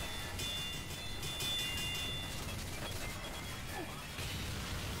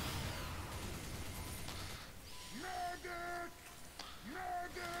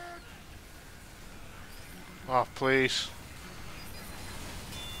 Oh, please.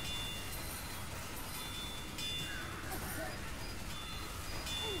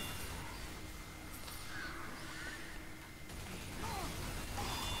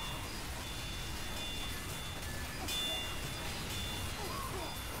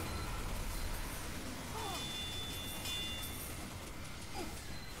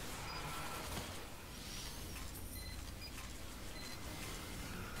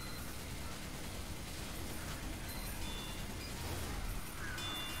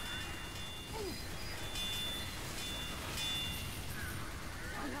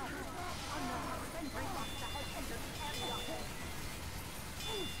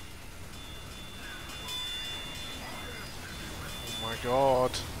 Oh my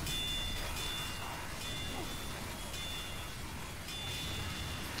god.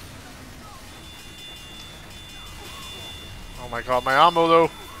 Oh my god, my ammo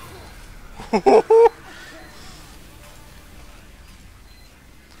though.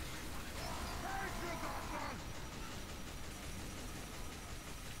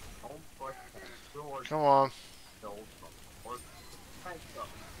 Come on.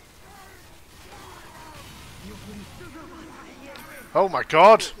 Oh my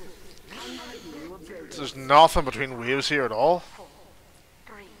god. There's nothing between waves here at all.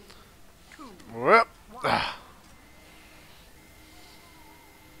 Whoop.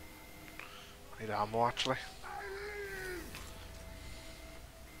 Need ammo actually.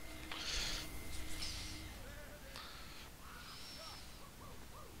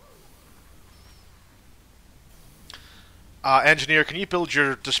 Engineer, can you build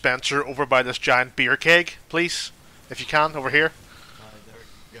your dispenser over by this giant beer keg, please? If you can, over here. There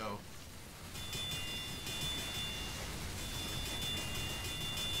we go.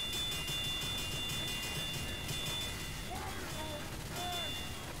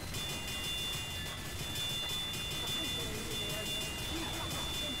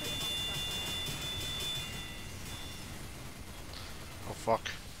 Oh fuck.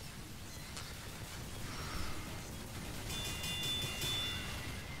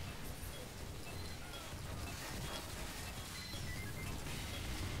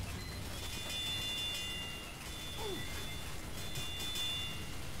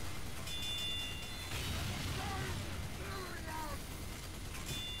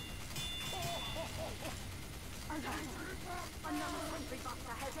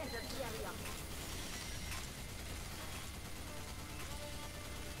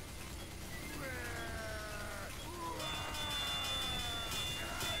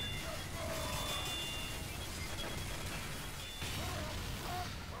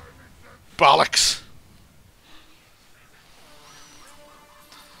 Bollocks!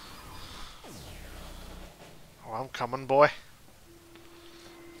 Oh, I'm coming, boy.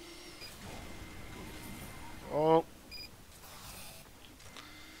 Oh.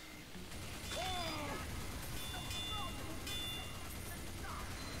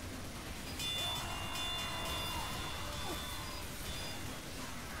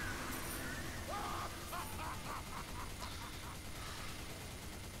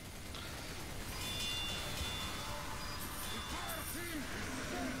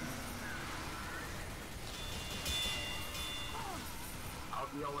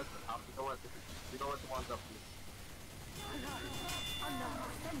 You know what the ones up here.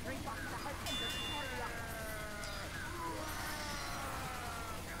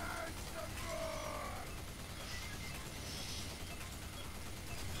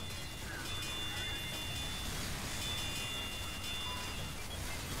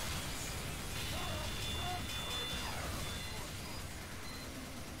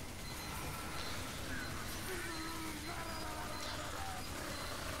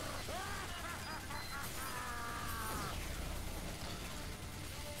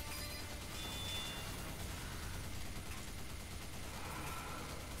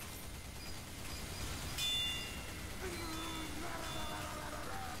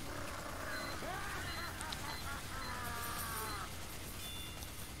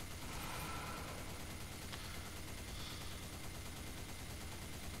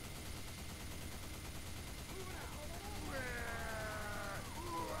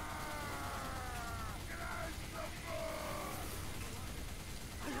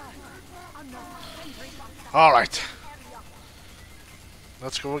 Alright.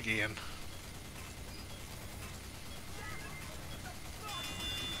 Let's go again.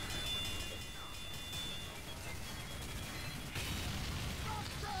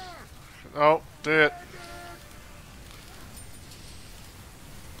 Oh, do it.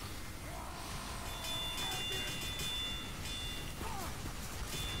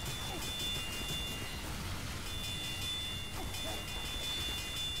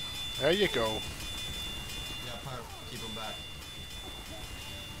 There you go. Yeah, Pyro, keep him back.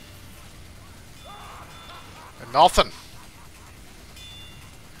 And nothing.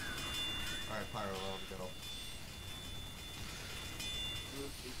 Alright, Pyro, let him go.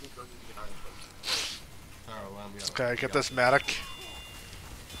 Pyro, let him go. Okay, get this medic.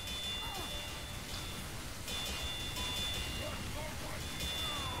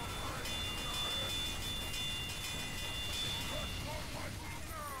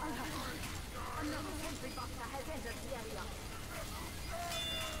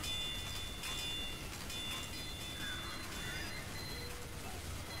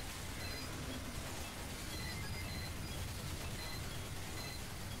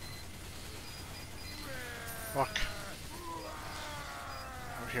 Fuck.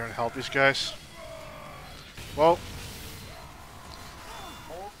 I'm here and help these guys. Whoa.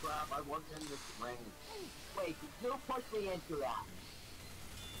 Oh crap, I wasn't in this ring. Wait, did you push me into that?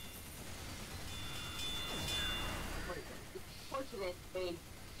 Push it in me.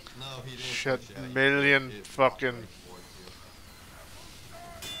 No, he didn't. Shit, push it. He million did fucking.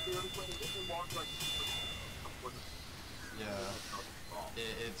 walk right towards you. Yeah.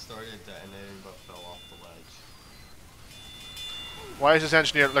 It started detonating but fell off the ledge. Why is this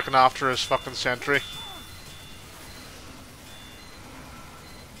engineer looking after his fucking sentry?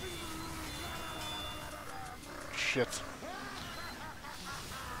 Shit.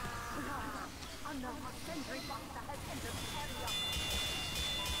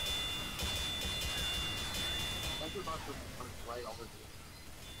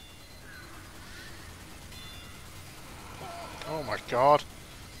 Oh my god.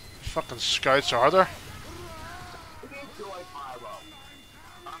 Fucking scouts are there?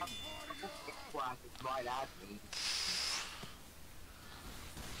 Right at me.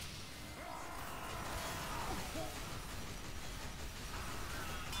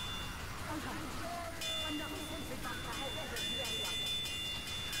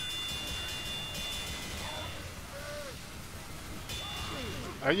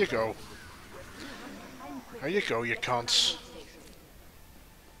 There you go. There you go, you cunts.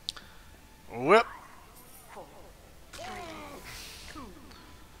 Whip.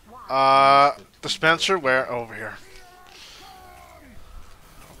 Dispenser, where? Over here.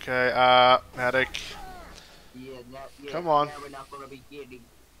 Okay, medic. Come on.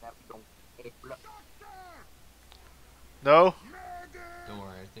 No? Don't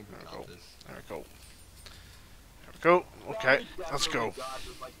worry, I think we got this. There we go. There we go. Okay, let's go.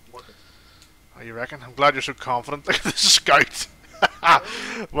 Oh, you reckon? I'm glad you're so confident. Look at this scout.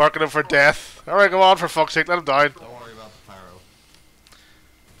 Working him for death. Alright, go on, for fuck's sake, let him down. Don't worry about the Pyro.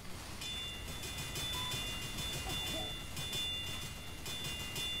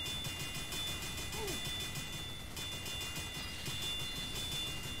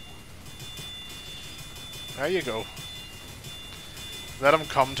 There you go. Let him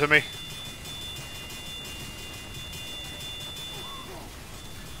come to me.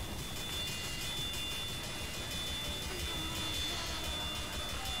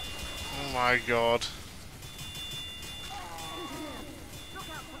 Oh my god.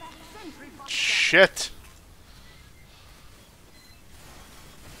 Shit.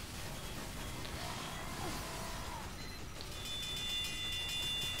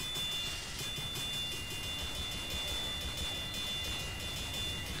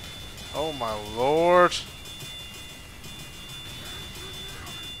 Oh my lord.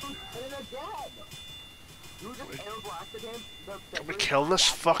 Can we kill this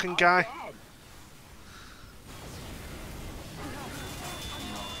fucking guy?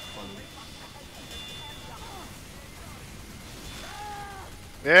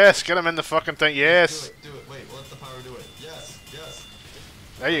 Yes, get him in the fucking thing, yes. Do it, wait, let the Pyro do it. Yes, yes.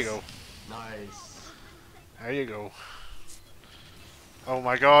 There you go. Nice. There you go. Oh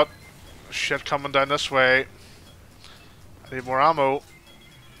my god. Shit coming down this way. I need more ammo.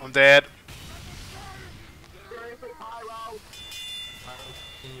 I'm dead. Pyro,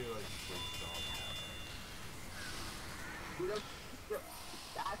 can you like please stop?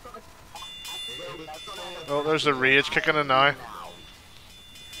 Oh, there's the rage kicking in now.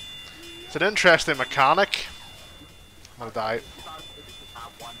 It's an interesting mechanic. I'm gonna die.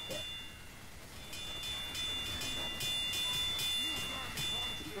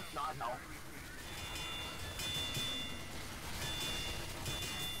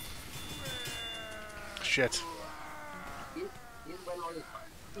 Shit.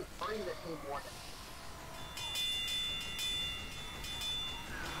 He's hurting the team more than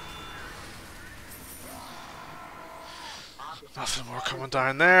Nothing more coming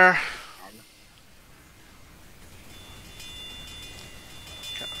down there.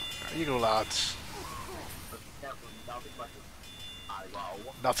 There you go, lads.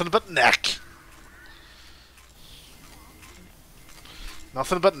 Nothing but neck.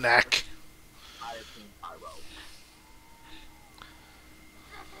 Nothing but neck.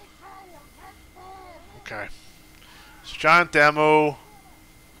 Okay. So giant demo.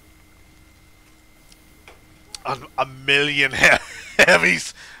 A million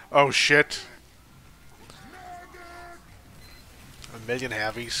heavies. Oh shit. A million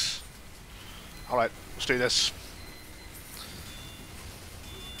heavies. Alright, let's do this.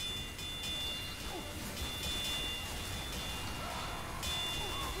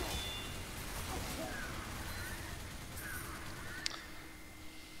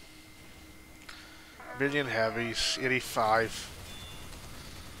 Million heavies, 85.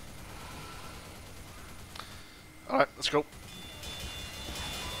 Alright, let's go.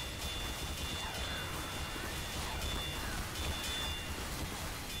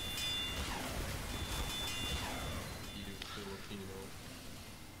 You Filipino.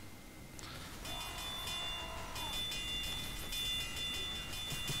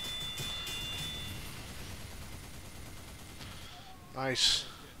 Nice.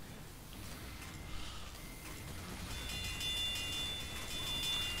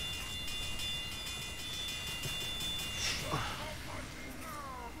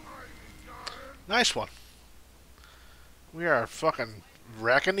 Nice one. We are fucking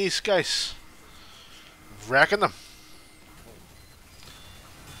wrecking these guys. Wrecking them.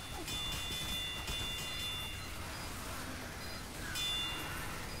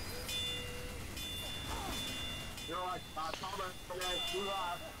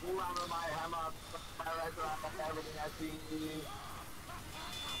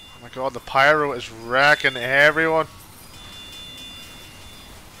 Oh my god, the pyro is wrecking everyone.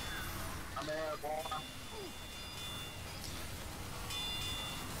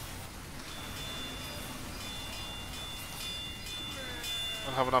 I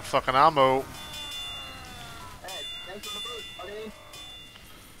don't have enough fucking ammo. Hey, thanks for the boost, buddy.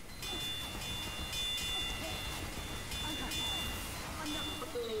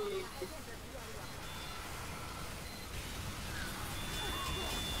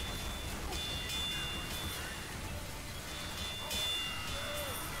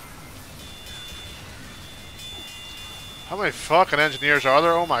 How many fucking engineers are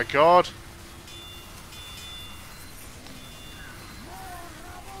there? Oh my god.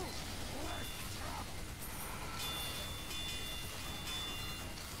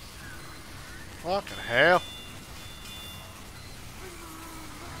 Fucking hell.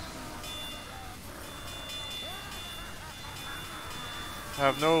 I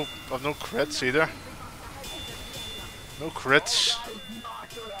have no crits either. No crits.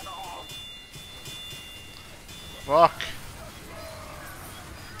 Fuck.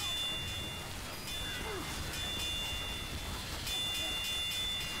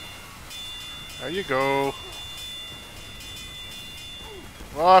 There you go.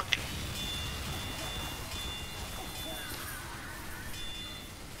 Fuck.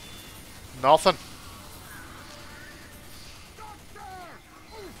 Nothing.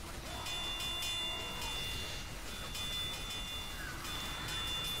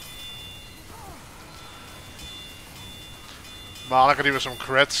 Man, I could do with some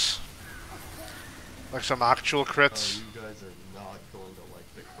crits. Like some actual crits. You guys are not going to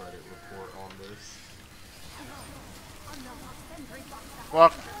like the credit report on this.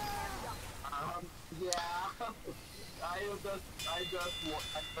 Fuck. Yeah. I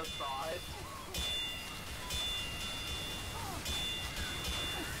just saw it.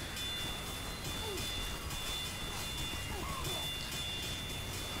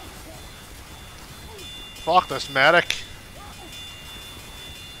 Fuck this medic.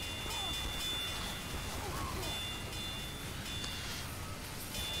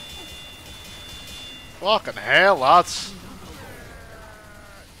 Fucking hell, lads.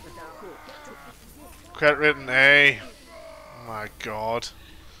 Credit rating A. Oh my god.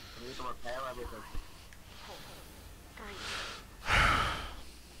 Need to repair everything.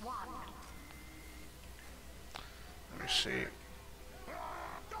 Let me see.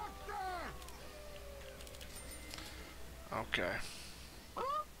 Okay.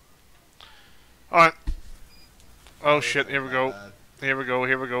 Alright. Oh shit, here we go. Here we go,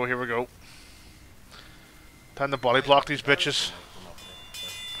 here we go, here we go. Time to body block these bitches.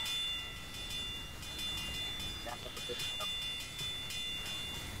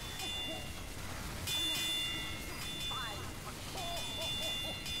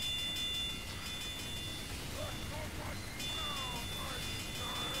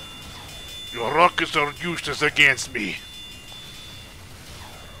 Your rockets are useless against me.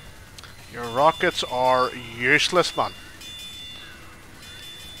 Your rockets are useless, man.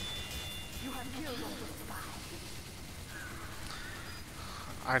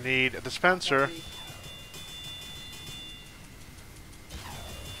 I need a dispenser.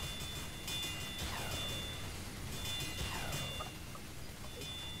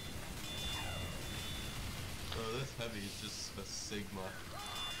 Oh, this heavy is just a Sigma.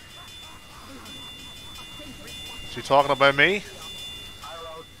 Is he talking about me?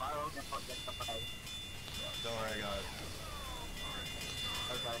 Don't worry, I got it.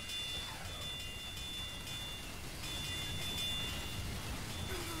 Okay.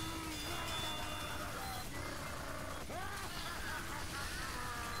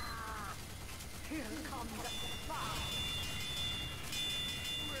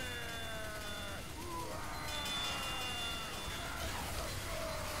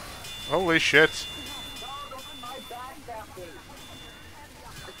 Holy shit. My back happy.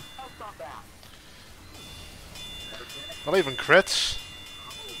 Stop that. Not even crits.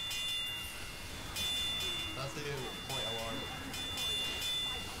 That's the point alarm.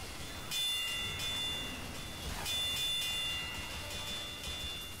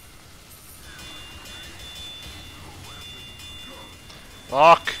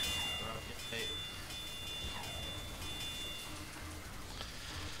 Fuck. Hey,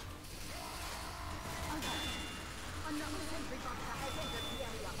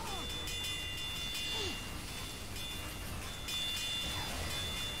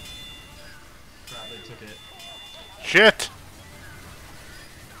 crap, they took it. Shit.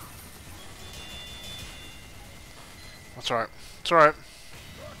 That's alright. It's alright.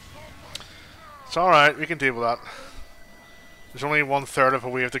 It's alright, we can deal with that. There's only 1/3 of a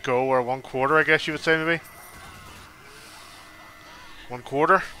way to go, or 1/4, I guess you would say, maybe.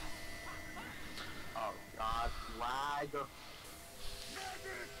 1/4. Oh God, lag.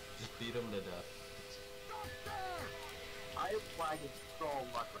 Just beat him to death. I am lagging so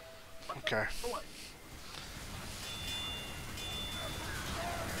much. Okay.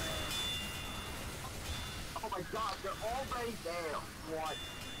 Oh my God, they're already there. What?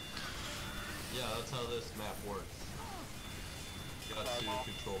 Yeah, that's how this map works. You got 2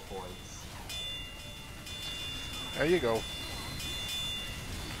 control points. There you go.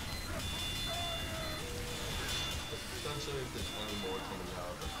 Essentially, if there's any more coming out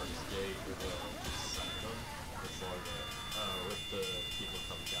of the first gate, we're gonna just set them before with the people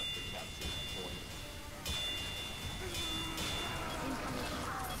coming after capture point.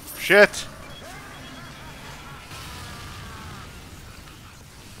 Shit.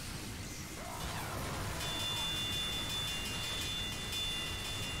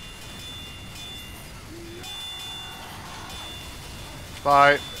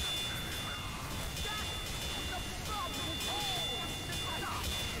 Bye.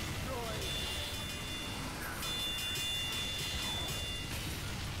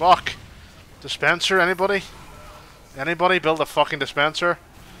 Fuck. Dispenser, anybody? Anybody build a fucking dispenser?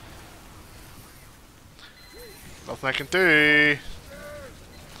 Nothing I can do.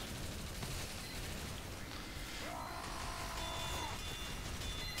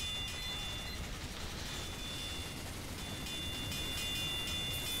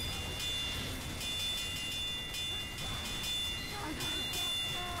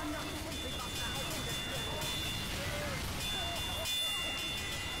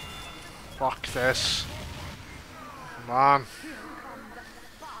 Fuck this. Come on.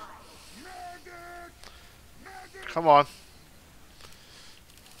 Come on.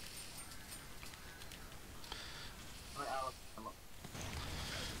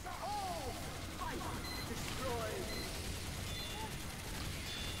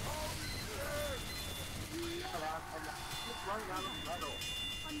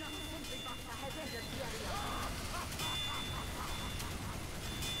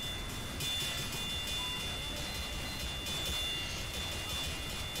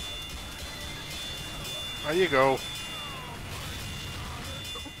 There you go.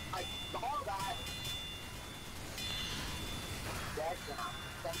 I saw that.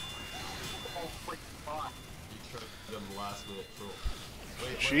 That's oh, freaking fuck. You tried them last minute troll.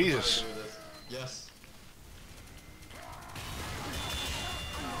 Wait, Jesus. let me do this. Yes.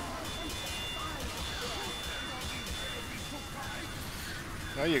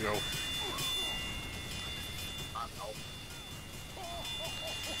 There you go.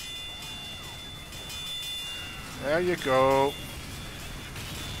 There you go.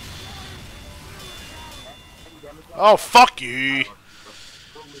 Oh, fuck you.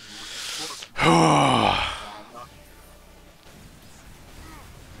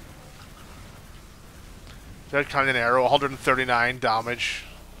 Dead Canyon Arrow, 139 damage.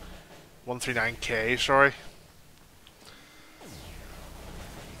 139k, sorry.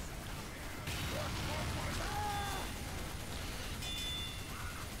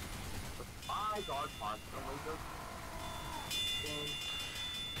 My God, constantly just...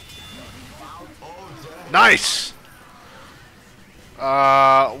 Nice!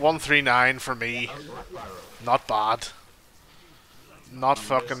 139 for me. Not bad. Not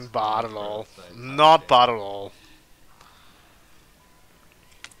fucking bad at all. Not bad at all.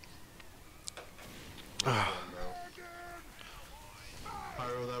 Pyro,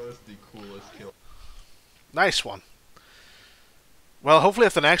 that was the coolest kill. Nice one. Well, hopefully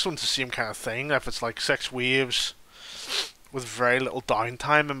if the next one's the same kind of thing, if it's like 6 waves with very little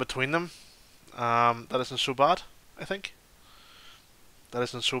downtime in between them, that isn't so bad, I think. That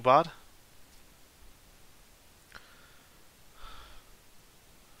isn't so bad.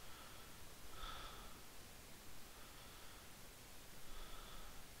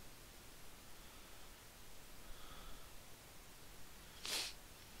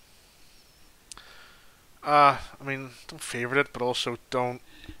 I mean, don't favorite it, but also don't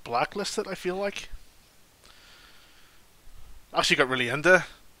blacklist it, I feel like. Actually got really into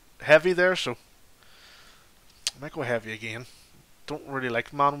heavy there, so I might go heavy again. Don't really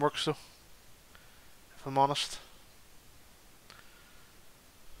like man works though, if I'm honest.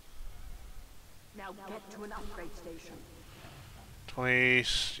 Now get to an upgrade station. 20,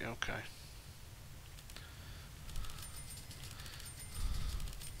 okay.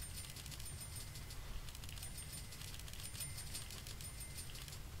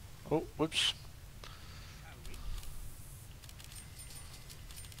 Oh, whoops.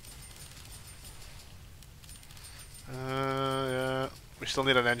 Yeah. We still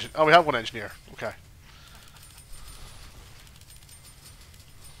need an engine. Oh, we have one engineer. Okay.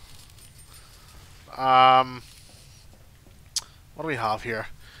 What do we have here?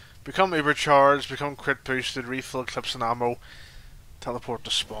 Become uber-charged, become crit boosted, refill clips and ammo, teleport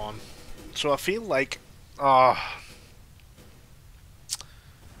to spawn. So I feel like... not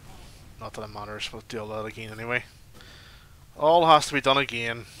that it matters, we'll do all that again anyway. All has to be done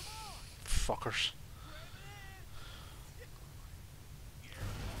again. Fuckers.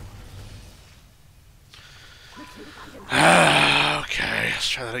 Okay, let's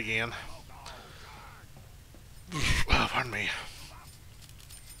try that again. Pardon me.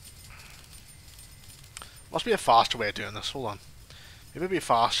 Must be a faster way of doing this. Hold on. Maybe it'd be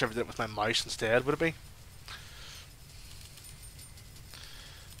faster if I did it with my mouse instead, would it be?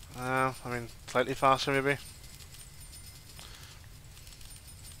 I mean, slightly faster maybe.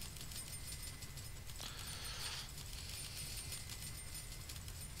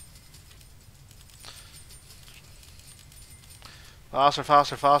 Faster,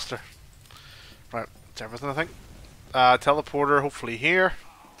 faster, faster. Right, that's everything I think. Teleporter hopefully here.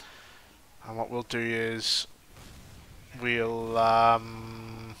 And what we'll do is we'll oh,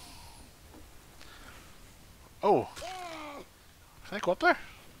 can I go up there?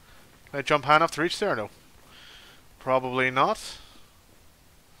 Can I jump high enough to reach there? No. Probably not.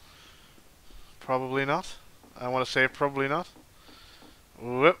 Probably not. I want to say probably not.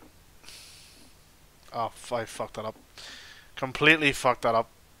 Whoop. Oh, I fucked that up. Completely fucked that up.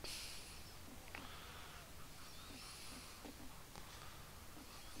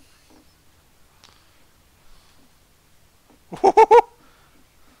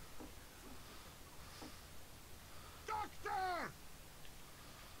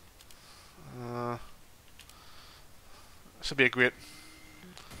 This would be a great.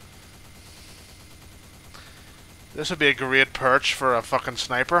 This would be a great perch for a fucking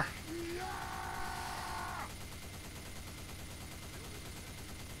sniper.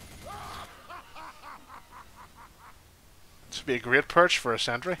 This would be a great perch for a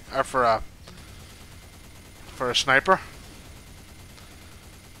sentry, or for a sniper.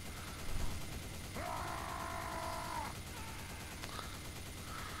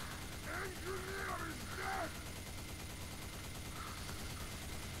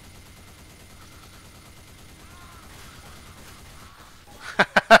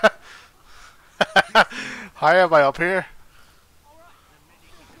 How am I up here?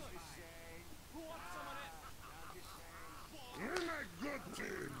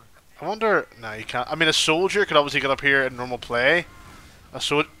 I wonder. No, you can't. I mean, a soldier could obviously get up here in normal play. A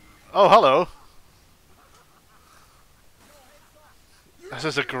soldier. Oh, hello. This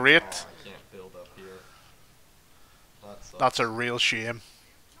is a great. Oh, I can't build up here. That's a real shame.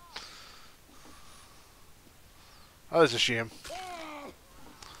 That is a shame.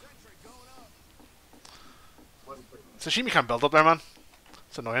 It's a shame you can't build up there, man.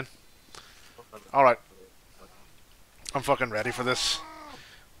 It's annoying. Alright. I'm fucking ready for this.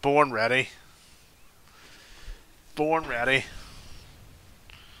 Born ready. Born ready.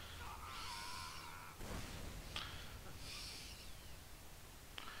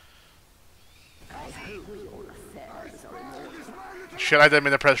 Shit, I didn't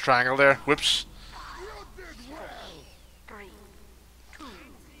mean to press triangle there. Whoops.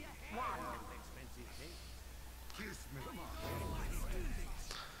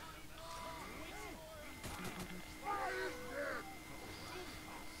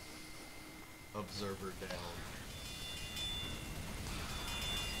 Observer down.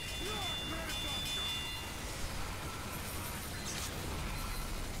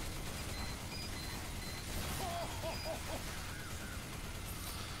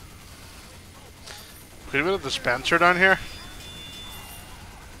 Could we have a dispenser down here?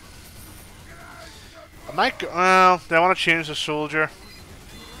 I might go, well, they want to change the soldier.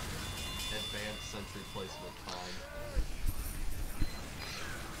 Advanced sentry placement time.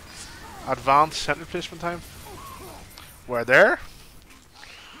 Advanced sentry placement time. We're there.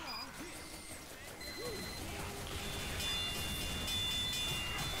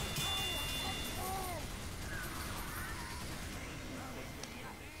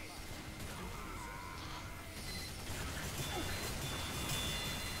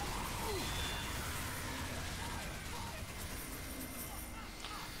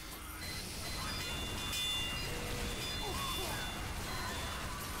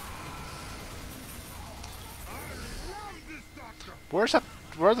 Where's that?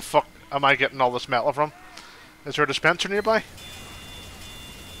 Where the fuck am I getting all this metal from? Is there a dispenser nearby?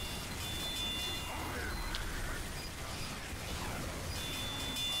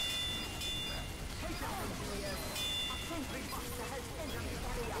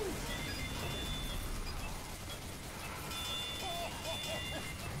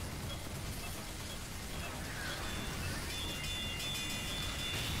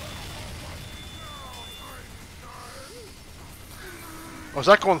 Oh, is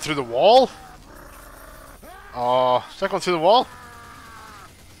that going through the wall? Oh, is that going through the wall?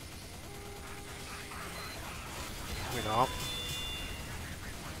 Maybe not.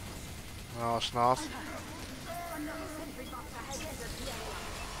 No, it's not.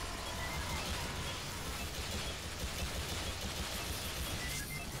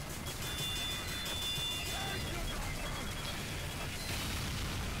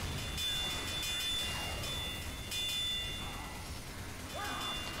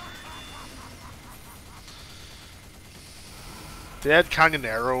 Dead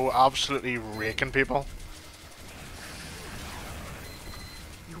Canyonero absolutely raking people.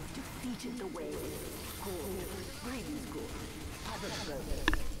 You defeated the wave. Good. Really good. Have a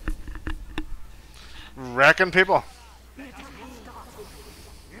go. Wrecking people.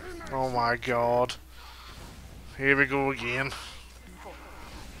 Oh my god. Here we go again.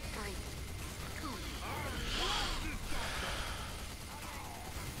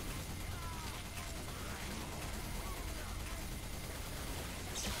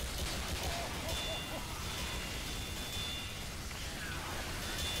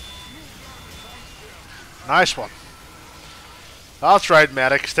 Nice one. That's right,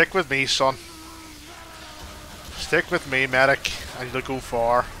 medic. Stick with me, son. Stick with me, medic. And you'll go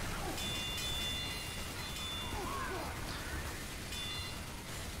far.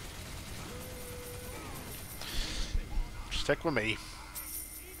 Stick with me.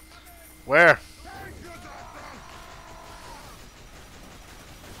 Where?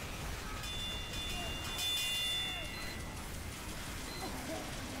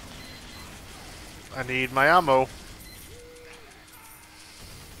 I need my ammo.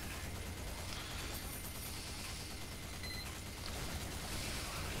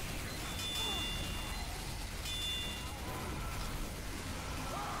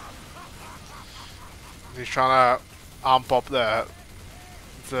 He's trying to amp up the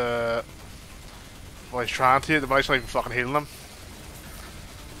well, he's trying to. The mouse not even fucking healing him.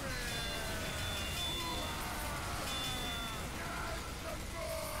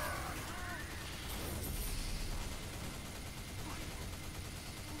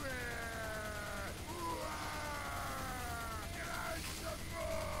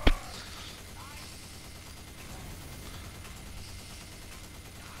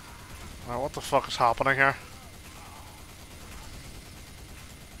 What the fuck is happening here?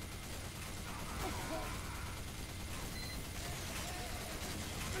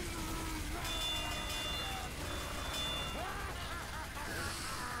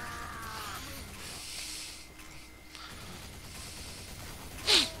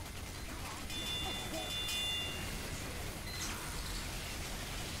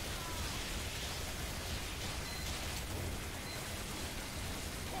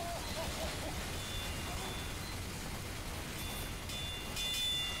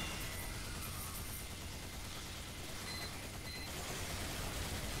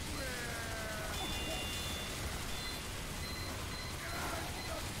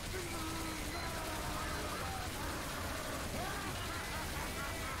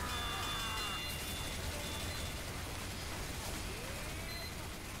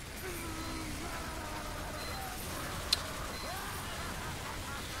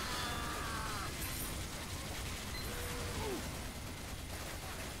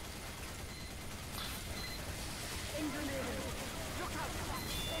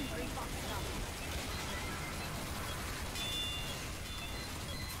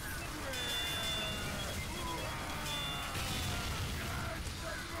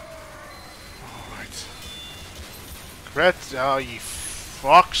 Crit! Oh, you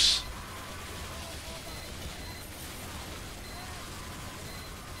fucks!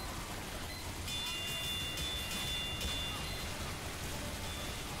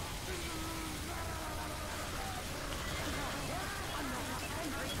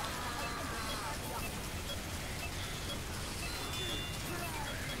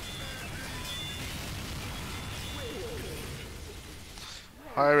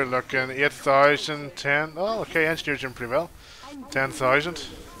 How are we looking? 8,000, 10. Oh, okay, engineer's doing pretty well. 10,000.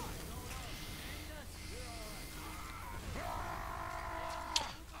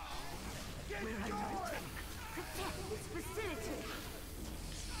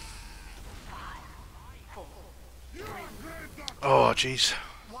 Oh, jeez.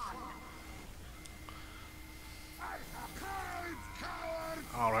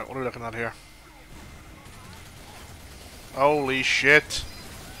 Alright, what are we looking at here? Holy shit.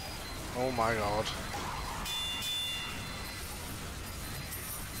 Oh my god.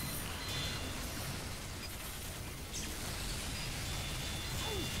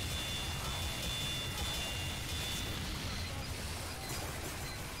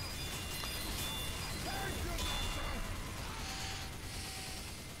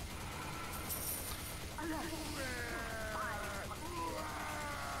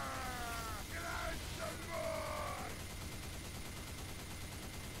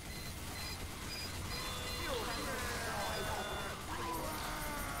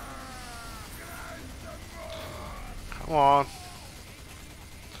 Come on.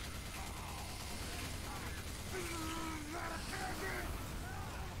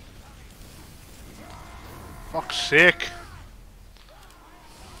 Fuck's sake.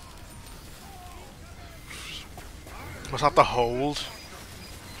 Must have to hold.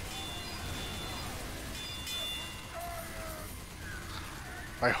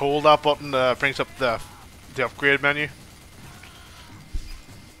 I hold that button, brings up the upgrade menu.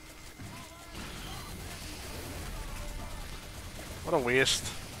 What a waste.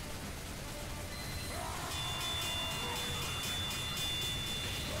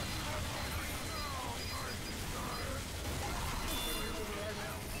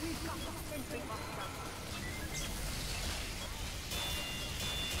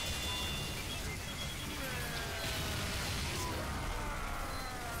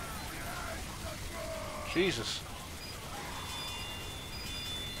 Jesus.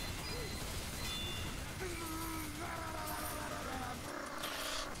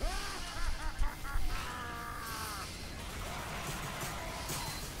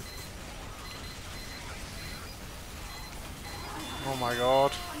 Oh my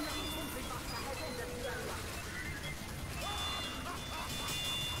god.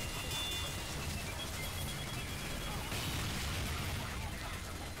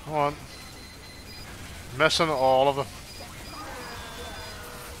 Come on. Missing all of them.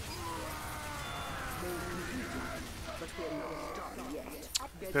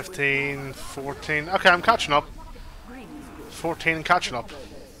 Get 15, 14. Okay, I'm catching up. 14 and catching up. 5,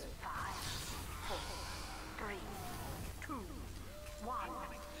 4, 3, 2, 1.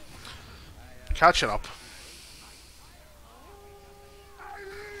 Catching up.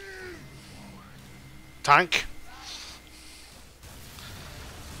 Tank.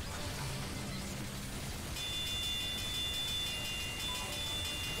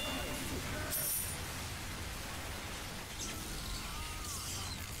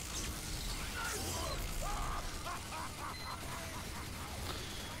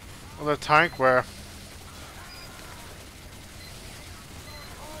 Well, the tank where?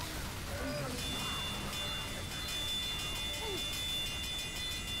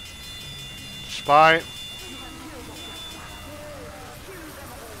 Spy.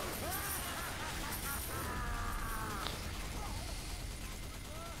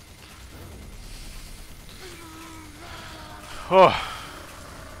 Oh.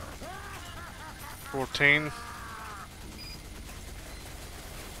 14.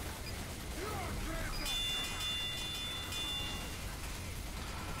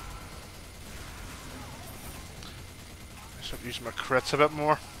 Start using my crits a bit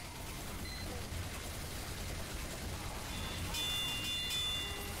more.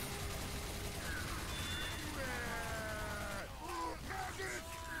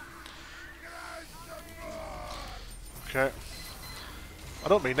 Okay. I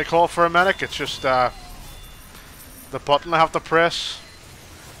don't mean to call for a medic, it's just the button I have to press.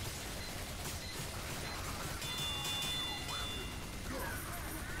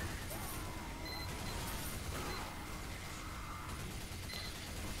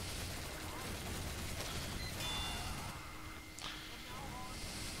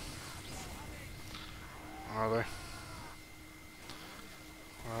 Are they?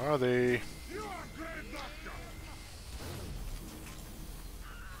 they?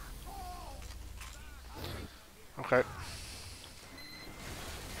 Okay.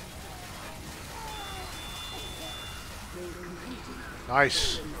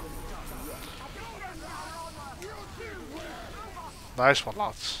 Nice. Nice one,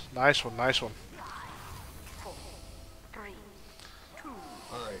 lads. Nice one, nice one. 4, 3, 2.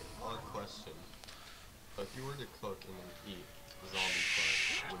 Alright, odd question. If you were to cook and then eat zombie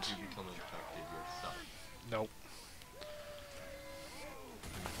flesh, would you become infected yourself? Nope.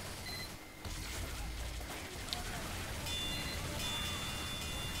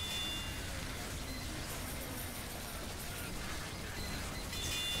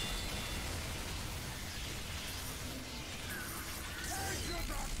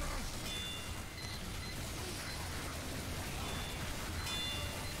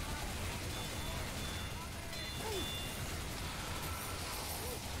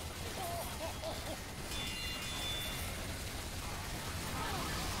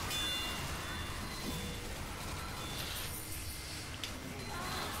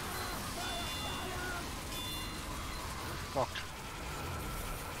 Fuck.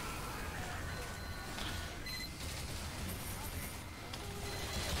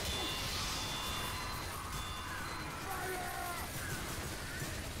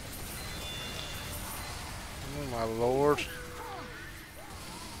 Oh my lord.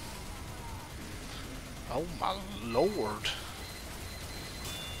 Oh my lord.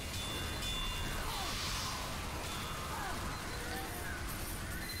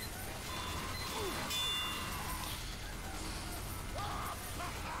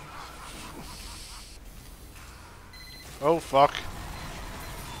 Oh fuck.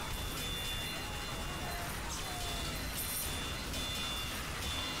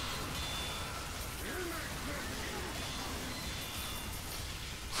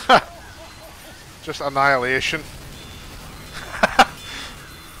 Just annihilation.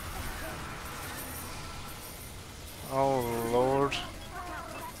 Oh lord.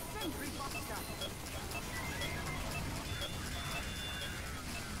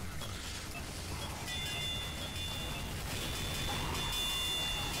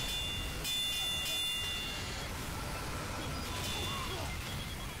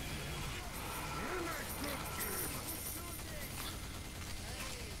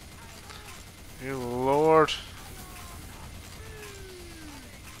 You lord.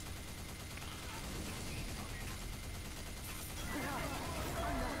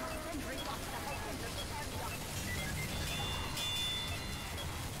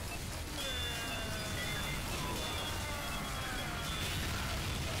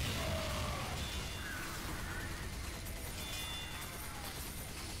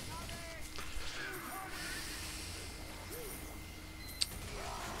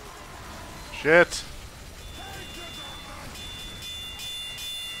 Shit.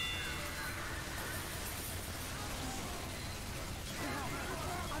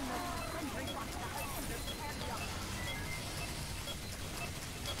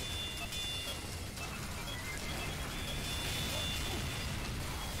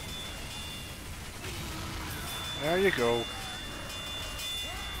 There you go.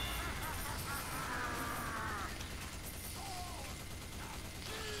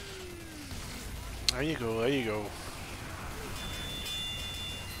 There you go, there you go.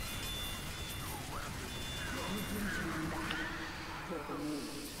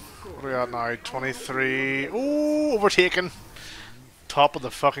 What are we at now? 23. Ooh, overtaken. Top of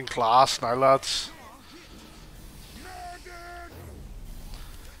the fucking class now, lads.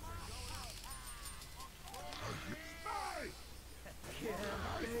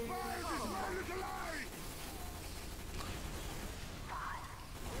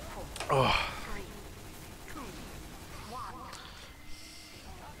 Oh. 3, 2, 1.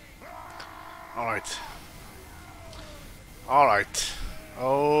 Alright. Alright.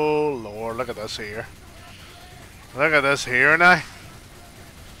 Oh lord, look at this here. Look at this here now.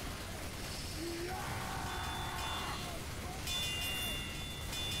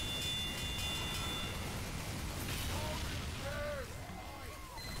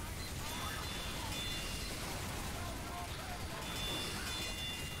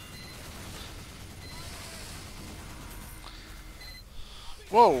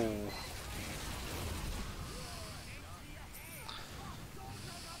 Whoa.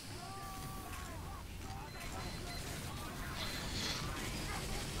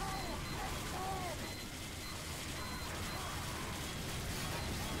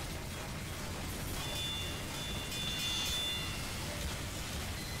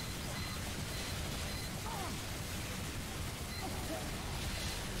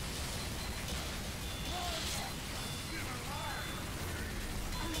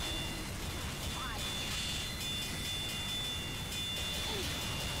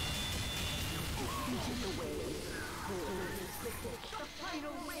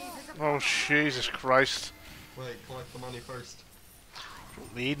 Oh, Jesus Christ. Wait, collect the money first.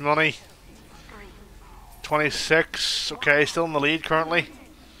 Need money. 26. Okay, still in the lead currently.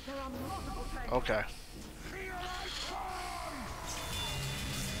 Okay.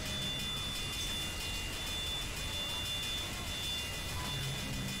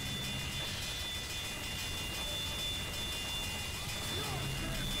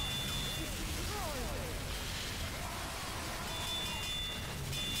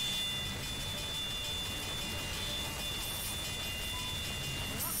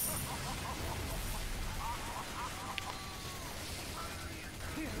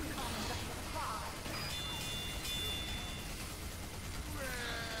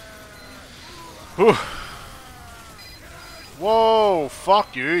 Whew. Whoa,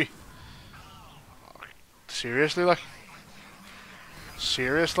 fuck you. Seriously, like?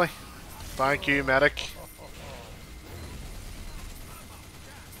 Seriously? Thank you, medic.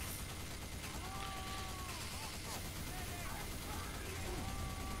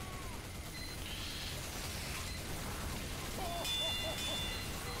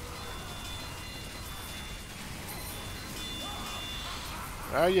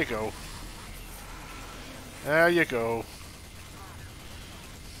 There you go. There you go.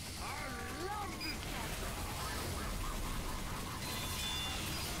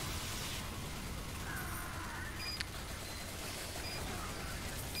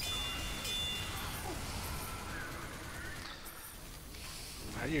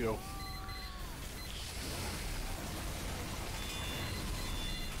 There you go.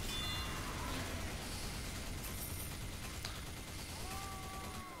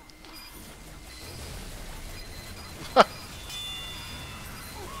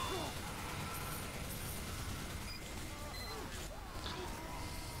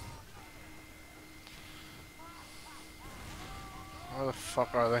 Where the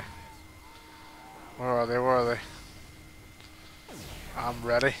fuck are they? Where are they? Where are they? I'm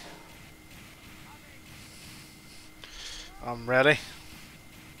ready. I'm ready.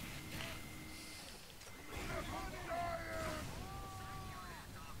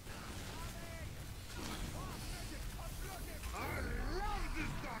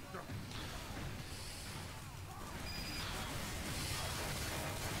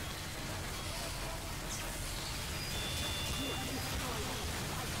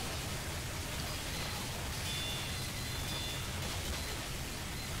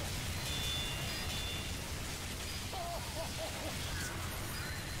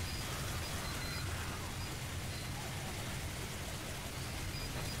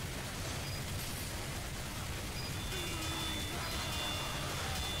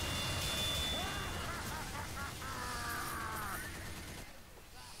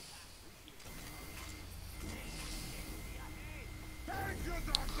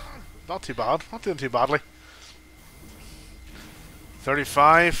 Not too bad. Not doing too badly.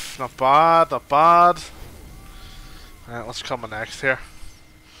 35. Not bad. Not bad. Alright, what's coming next here?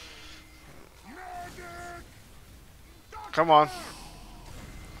 Come on.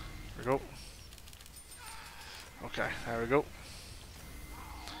 There we go. Okay, there we go.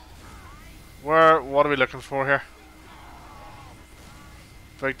 What are we looking for here?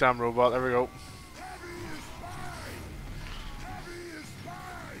 Big damn robot, there we go.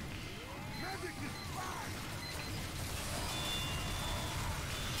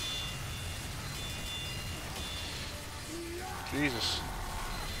 Jesus.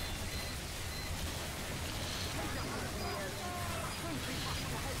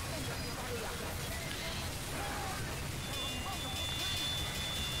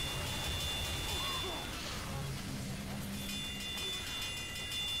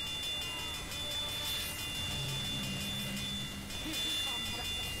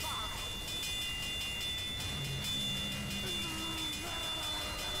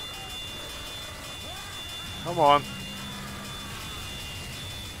 Come on.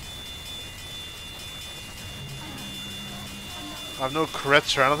 I've no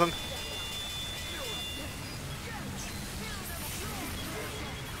crits or anything.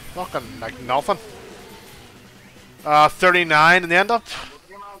 Fucking like nothing. 39 in the end up.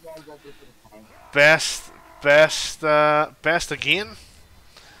 Best again.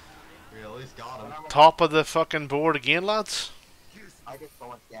 We at least got him. Top of the fucking board again, lads. I get so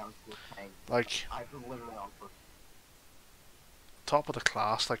much damage to a tank. Like, I was literally on for top of the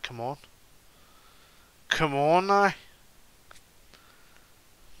class, like, come on. Come on now.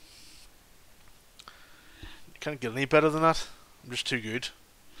 You can't get any better than that. I'm just too good.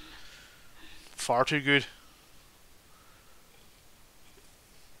 Far too good.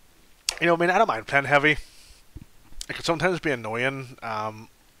 You know, I mean, I don't mind playing heavy. It can sometimes be annoying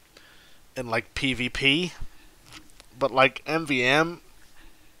in like PvP, but like MVM,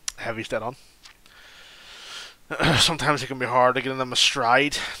 heavy's dead on. Sometimes it can be hard to get in them a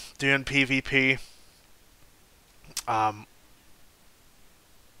stride doing PvP. I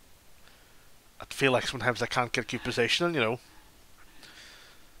feel like sometimes I can't get good positioning, you know.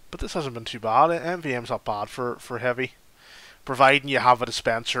 But this hasn't been too bad. MVM's not bad for heavy, providing you have a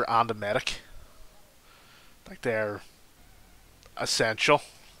dispenser and a medic. Like they're essential.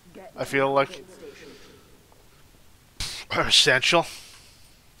 I feel like are essential.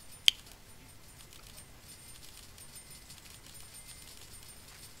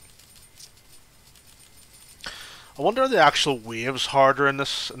 I wonder are the actual waves harder in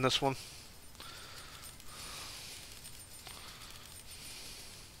this one.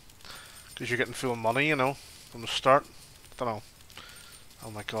 Because you're getting full money, you know, from the start. I don't know.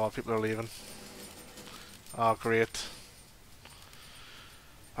 Oh my god, people are leaving. Oh, great.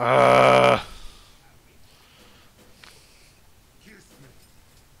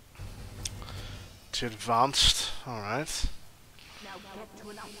 Too advanced. Alright. Now get to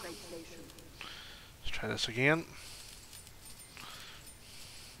an upgrade station. Let's try this again.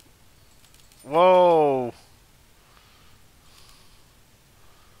 Whoa!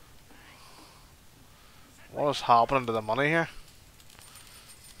 What is happening to the money here?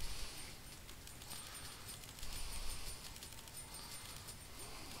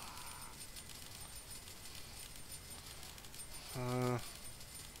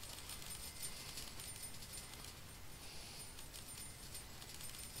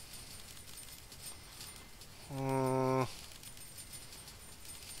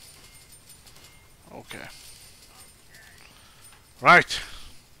 Okay. Right.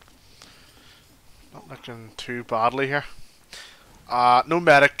 Not looking too badly here. No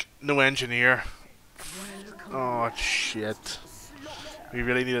medic, no engineer. Oh shit. We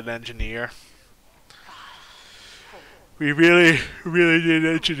really need an engineer. We really need an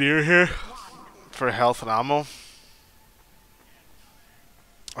engineer here for health and ammo.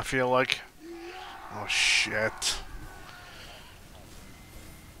 I feel like. Oh shit.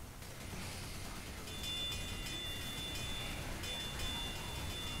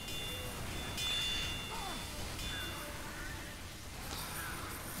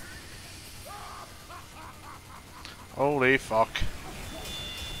 Holy fuck.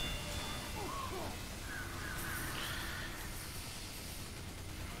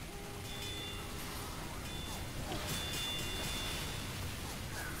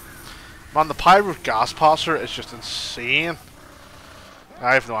 Man, the Pyro gas passer is just insane.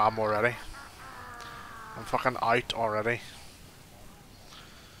 I have no ammo already. I'm fucking out already.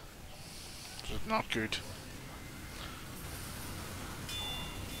 This is not good.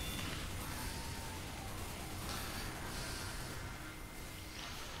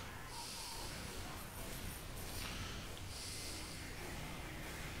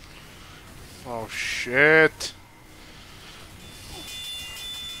 Oh shit.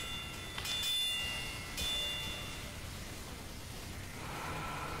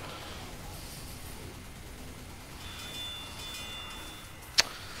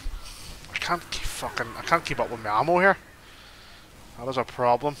 I can't keep up with my ammo here. That is a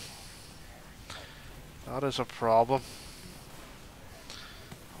problem. That is a problem.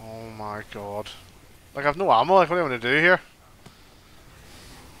 Oh my god. Like, I've no ammo, like, what do I want to do here?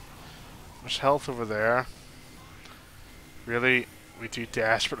 There's health over there. Really, we do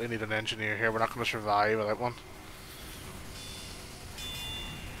desperately need an engineer here. We're not going to survive without one.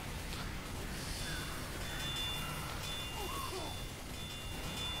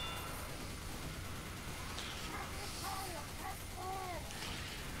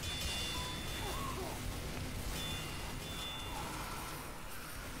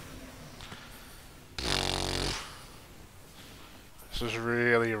 This is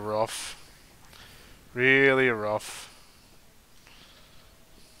really rough. Really rough.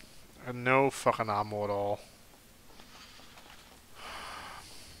 And no fucking ammo at all.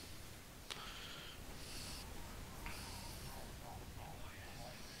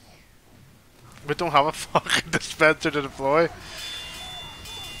 We don't have a fucking dispenser to deploy.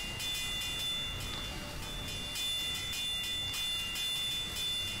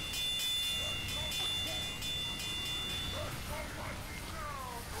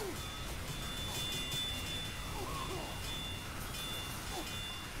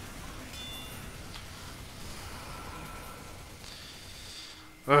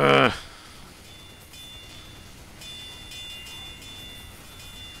 Ugh.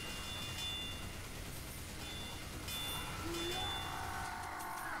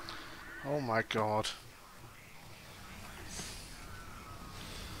 Oh my god.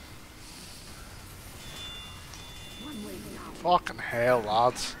 Fucking hell,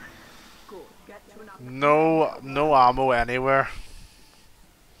 lads. Good. Get to an upgrade. No ammo anywhere.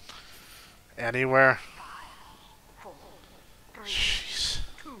 Anywhere. 4, 3, Jeez.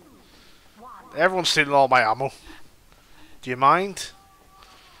 2, 1. Everyone's stealing all my ammo. Do you mind?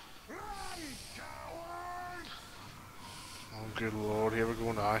 Oh good lord, here we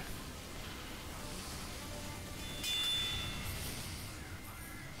go now.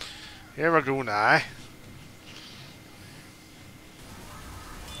 Here we go now.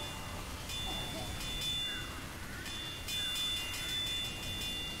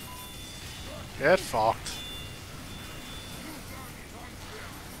 Get fucked.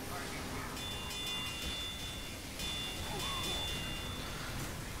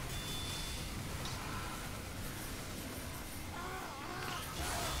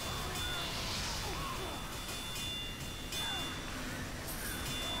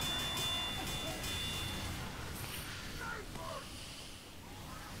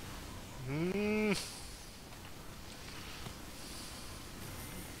 Hmm.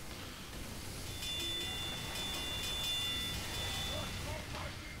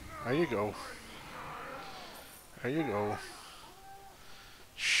 There you go. There you go.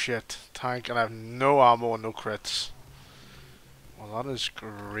 Shit. Tank, and I have no ammo and no crits. Well, that is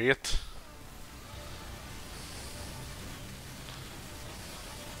great.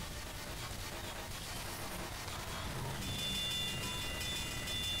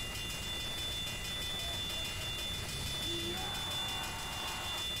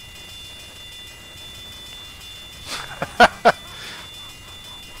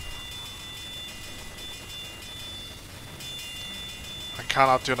 I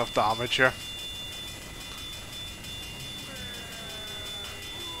cannot do enough damage here.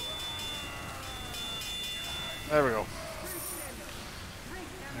 There we go.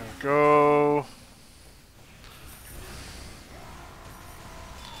 There we go.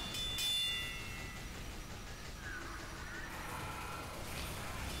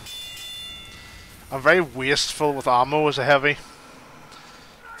 I'm very wasteful with ammo as a heavy.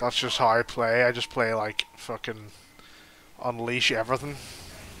 That's just how I play. I just play like fucking unleash everything.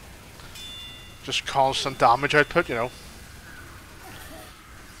 Just constant damage output, you know.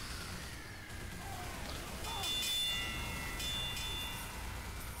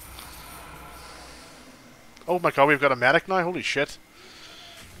 Oh my god, we've got a medic now? Holy shit.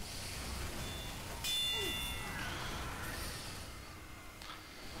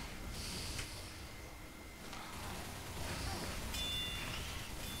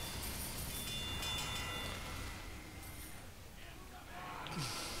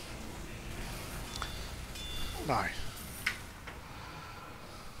 No.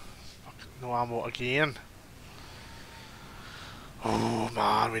 No ammo again. Oh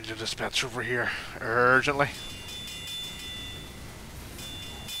man, we need a dispenser over here. Urgently.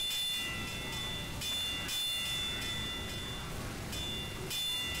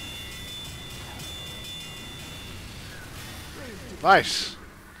 Nice.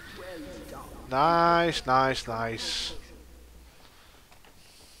 Nice, nice, nice.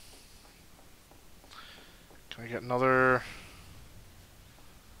 Can I get another?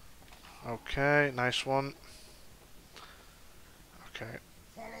 Okay, nice one. Okay.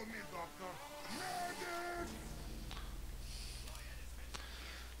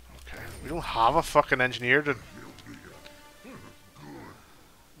 Okay, we don't have a fucking engineer to...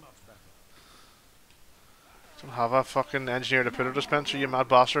 Don't have a fucking engineer to put a dispenser, you mad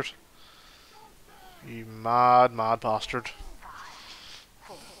bastard. You mad, mad bastard.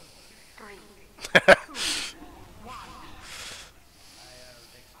 4, 3, 2, 1.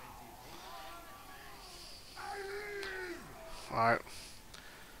 Alright.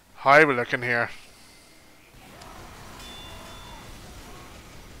 How are we looking here?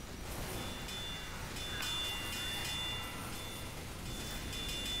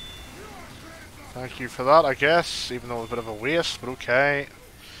 Thank you for that, I guess, even though it was a bit of a waste, but okay.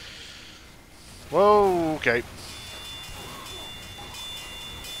 Whoa, okay.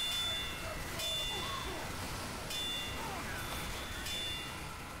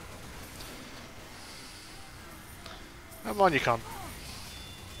 Come on, you can't.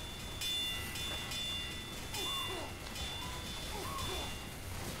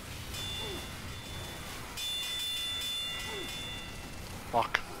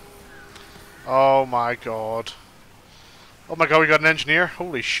 Fuck. Oh my god. Oh my god, we got an engineer.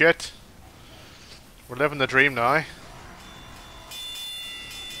 Holy shit. We're living the dream now.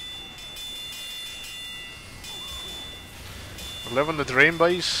 We're living the dream,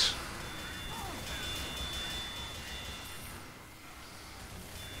 boys.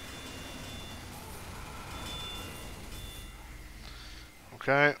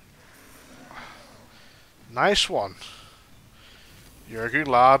 Okay. Nice one. You're a good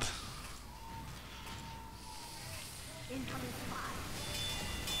lad. Incoming spy.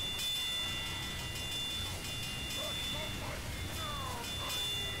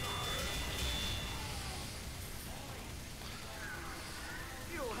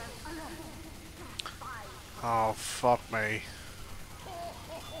 You have alert. Spies. Oh, fuck me. The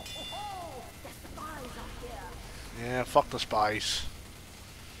spies are here. Yeah, fuck the spies.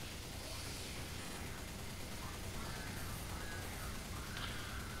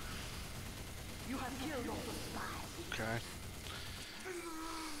 You have killed all the spies. Okay.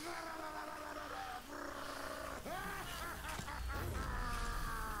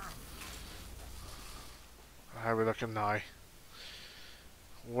 How are we looking now?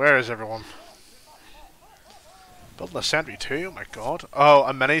 Where is everyone? Building a sentry too? Oh my god. Oh,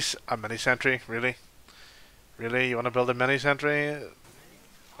 a mini sentry? Really? Really? You want to build a mini sentry?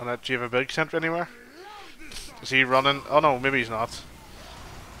 Do you have a big sentry anywhere? Is he running? Oh no, maybe he's not.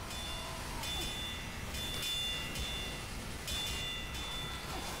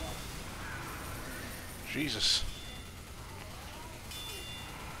 Jesus.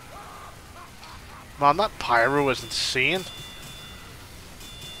 Man, that pyro is insane.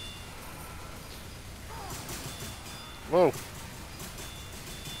 Whoa.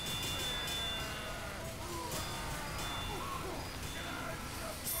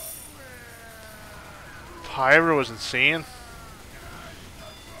 Pyro is insane.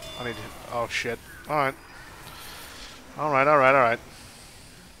 I need to... Oh shit. Alright. Alright.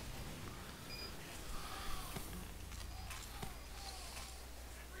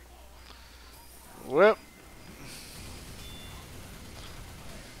 Whoop.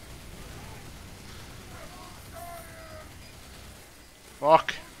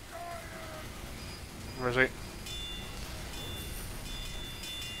 Fuck. Where is he?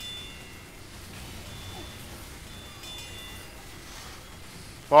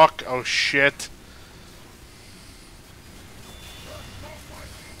 Fuck. Oh shit.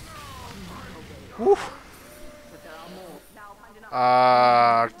 Woo.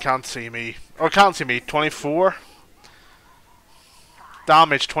 Can't see me. Or can't see me. 24.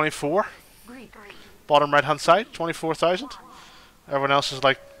 Damage 24. Bottom right hand side, 24,000. Everyone else is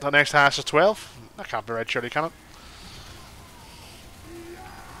like, the next highest is 12. That can't be right, surely, can it?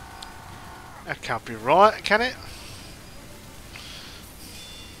 That can't be right, can it?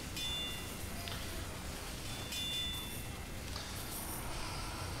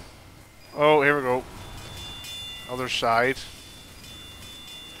 Oh, here we go. Other side.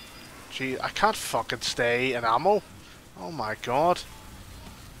 Gee, I can't fucking stay in ammo. Oh my god.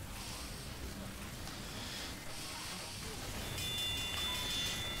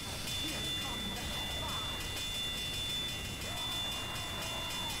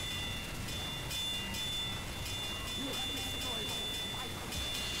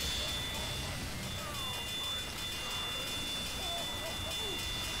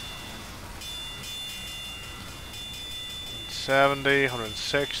 $70,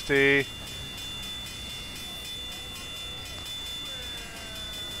 $160.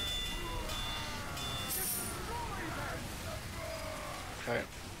 Okay.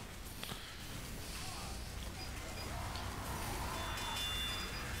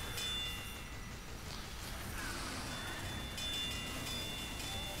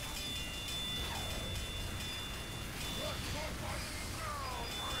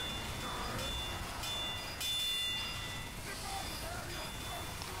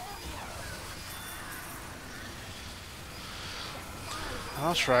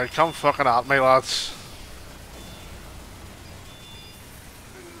 That's right, come fucking at me, lads.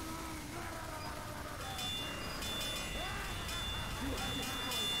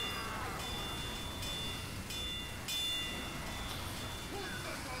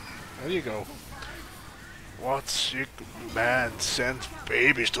 There you go. What sick man sends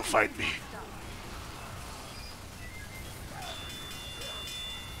babies to fight me?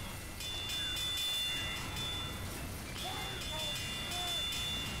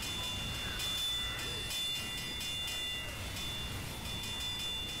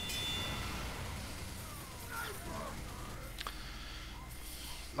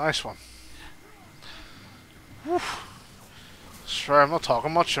 Nice one. Whew. Sorry, I'm not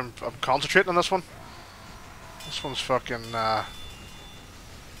talking much. I'm concentrating on this one. This one's fucking. I've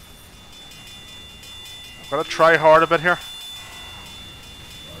got to try hard a bit here.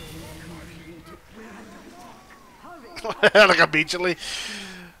 Like immediately.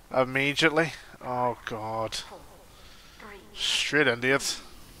 Oh god. Straight into it.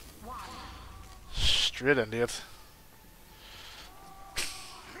 Straight into it.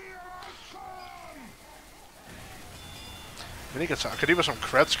 I think I could do with some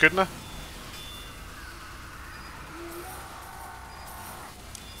crits, couldn't I?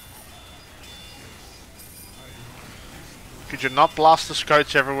 Could you not blast the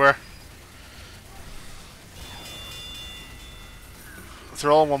scouts everywhere? If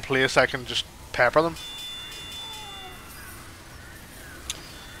they're all in one place, I can just pepper them.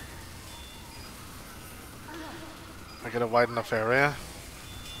 I get a wide enough area.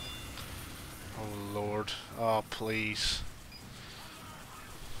 Oh lord. Oh please.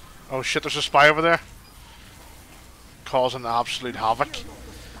 Oh shit, there's a spy over there. Causing absolute havoc.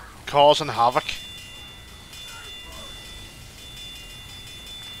 Causing havoc.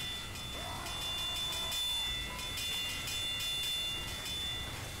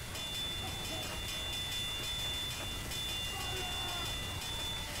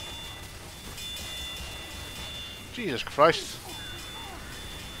 Jesus Christ.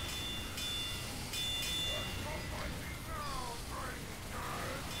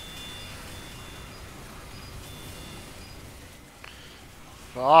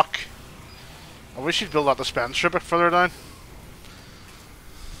 Fuck. I wish you'd build that dispenser a bit further down.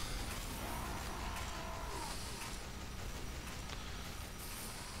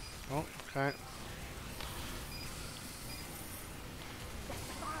 Oh, okay.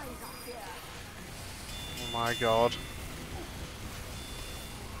 Oh my god.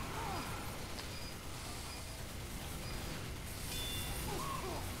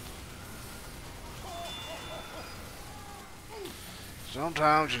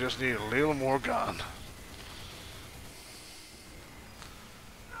 Sometimes you just need a little more gun.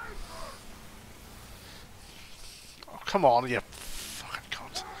 Oh, come on, you fucking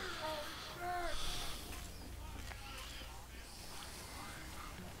cunt.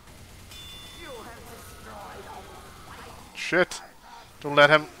 Shit. Don't let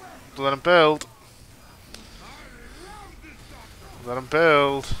him build. Let him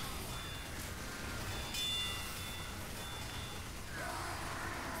build.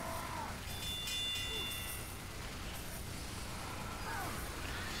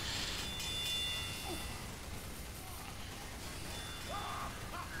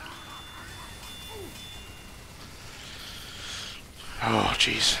 Oh,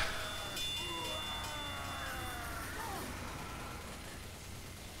 jeez.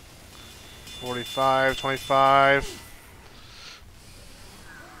 $45, $25.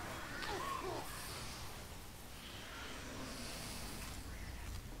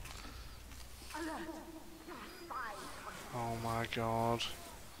 Oh my god.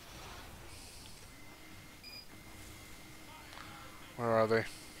 Where are they?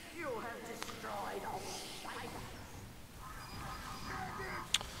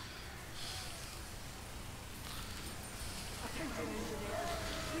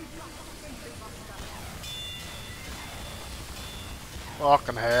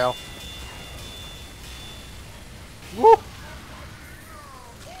 Fucking hell. Woo!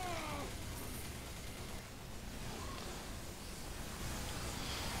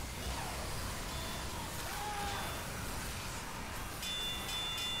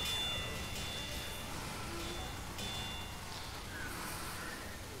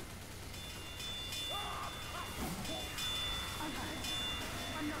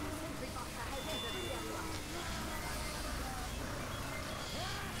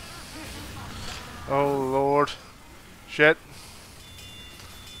 Oh lord. Shit.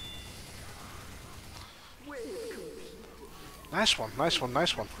 Nice one, nice one,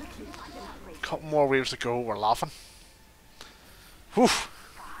 nice one. Couple more waves to go, we're laughing. Whew.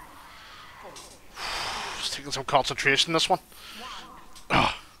 Just taking some concentration this one.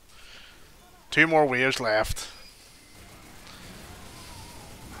 Ugh. 2 more waves left.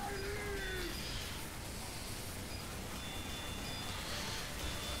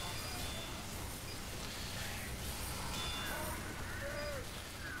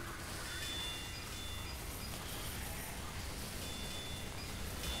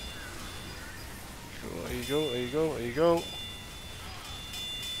 There you go, there you go, there you go.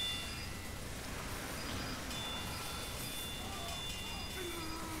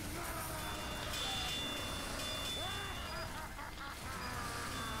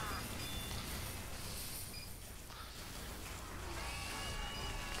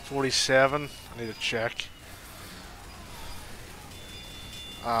 $47. I need to check.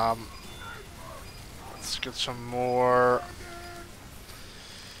 Let's get some more.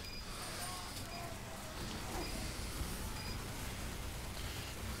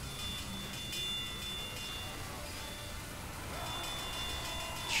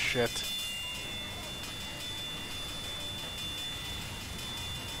 Shit.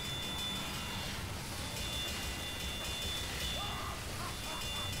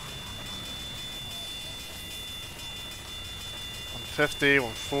 150,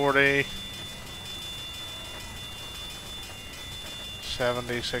 140,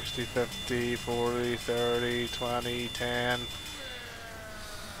 70, 60, 50, 40, 30, 20, 10.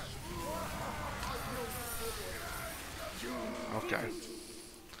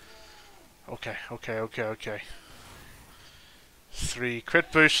 Okay. Okay. 3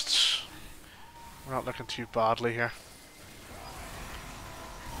 crit boosts. We're not looking too badly here.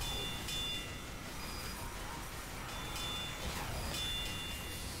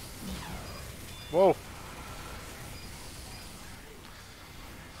 Whoa.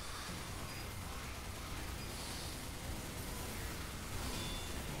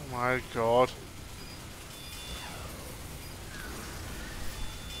 Oh my god.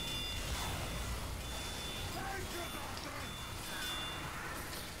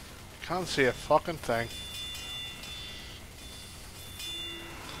 Can't see a fucking thing.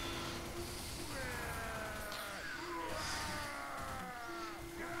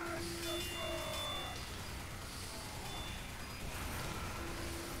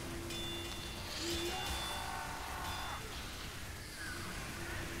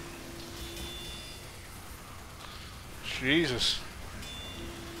 Jesus.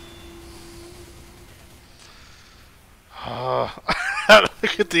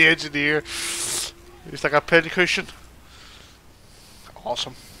 Look at the engineer. He's like a pincushion.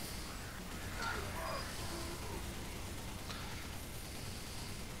 Awesome.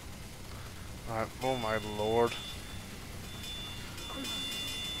 Right, oh my lord.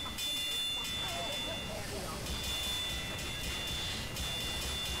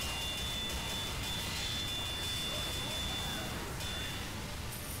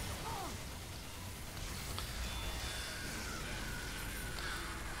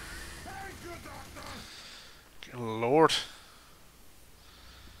 Good lord.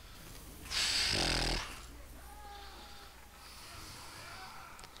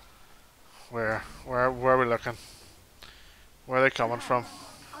 Where are we looking? Where are they coming from?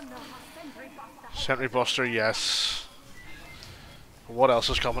 Sentry Buster, yes. What else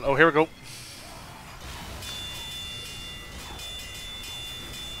is coming? Oh, here we go.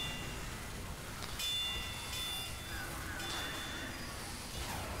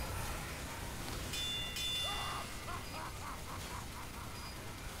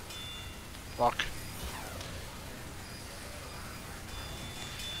 Fuck.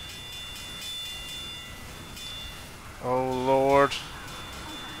 Oh lord.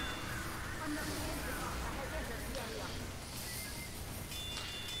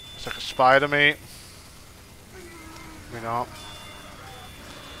 It's like a spider, mate. Maybe not.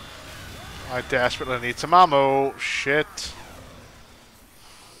 I desperately need some ammo. Shit.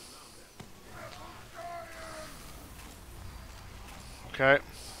 Okay.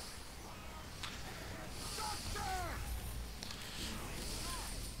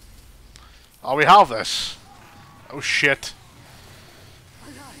 Oh, we have this. Oh shit.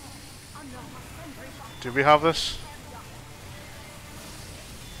 Do we have this?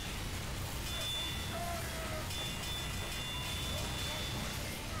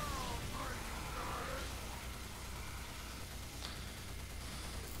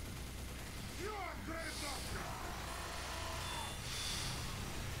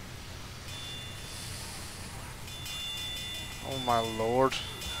 Oh my lord.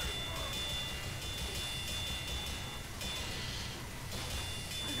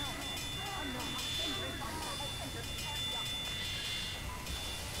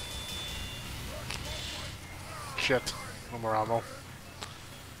 Shit. No more ammo.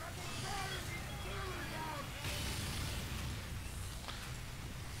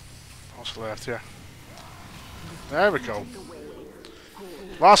 What's left here? There we go.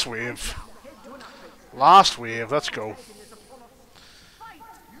 Last wave. Last wave. Let's go.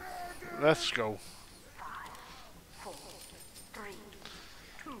 Let's go.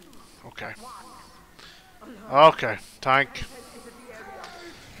 Okay. Okay. Tank.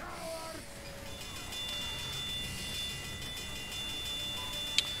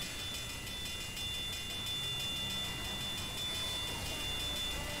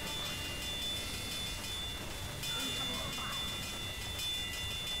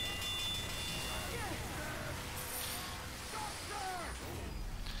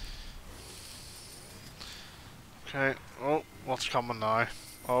 Okay, oh, what's coming now?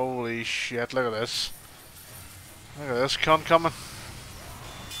 Holy shit, look at this. Look at this cunt coming.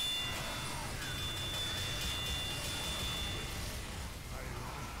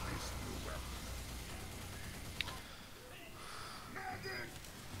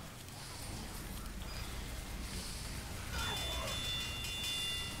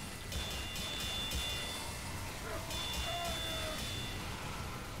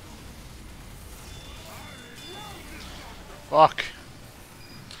 Fuck.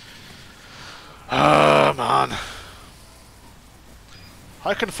 Ah, man.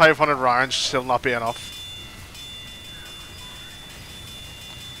 How can 500 rounds still not be enough?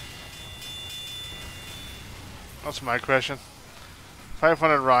 That's my question.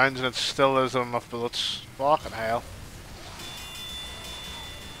 500 rounds and it still isn't enough bullets. Fucking hell.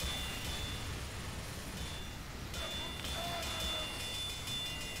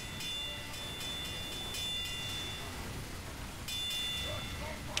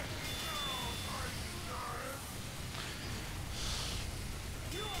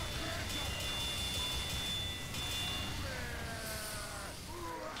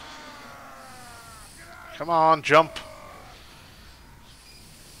 Come on, jump.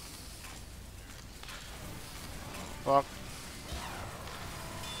 Fuck.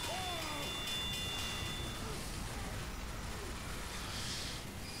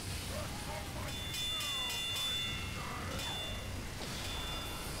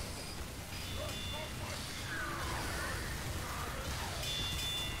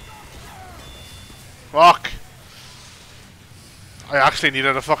 Fuck. I actually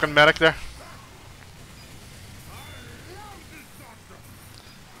needed a fucking medic there.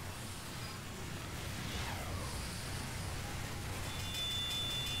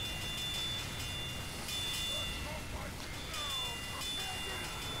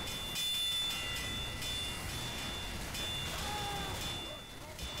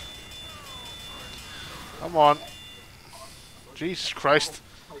 Come on. Jesus Christ.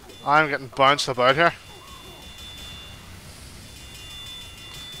 I'm getting bounced about here.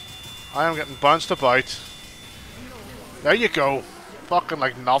 I am getting bounced about. There you go. Fucking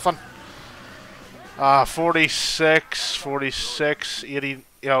like nothing. 46, 46, 80,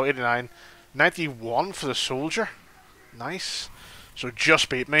 89, 91 for the soldier. Nice. So just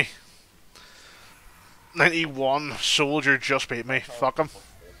beat me. 91 soldier just beat me. Fuck him.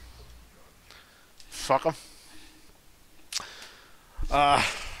 Fuck him.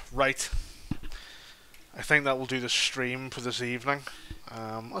 Right. I think that will do the stream for this evening.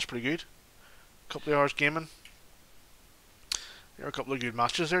 That's pretty good. Couple of hours gaming. There are a couple of good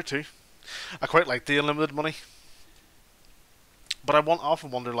matches there too. I quite like the unlimited money, but I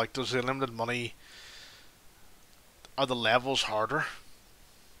often wonder, like, does the unlimited money, are the levels harder?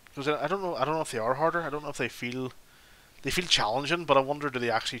 Because I don't know. I don't know if they are harder. I don't know if they feel challenging. But I wonder, do they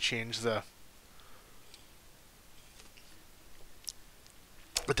actually change the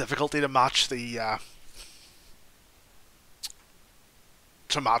difficulty to match the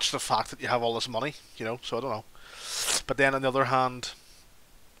fact that you have all this money, you know? So I don't know. But then on the other hand,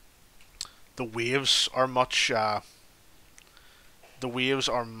 the waves are much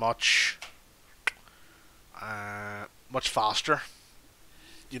much faster,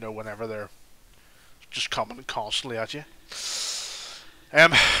 you know, whenever they're just coming constantly at you.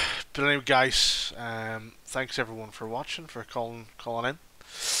 But anyway, guys, thanks everyone for watching, for calling in.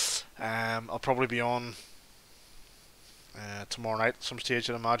 I'll probably be on tomorrow night at some stage,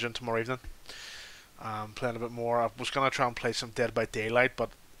 I'd imagine, tomorrow evening. Playing a bit more. I was going to try and play some Dead by Daylight, but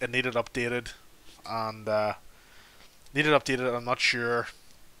it needed updated, and I'm not sure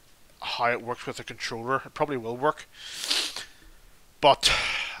how it works with the controller. It probably will work, but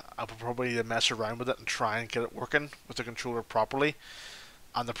I will probably mess around with it and try and get it working with the controller properly.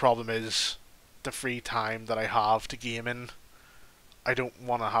 And the problem is, the free time that I have to game in, I don't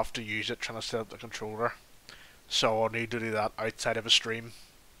want to have to use it trying to set up the controller. So I'll need to do that outside of a stream.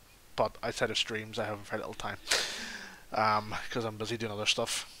 But outside of streams, I have very little time, because I'm busy doing other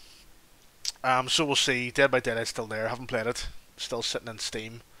stuff. So we'll see. Dead by Daylight's still there. I haven't played it. Still sitting in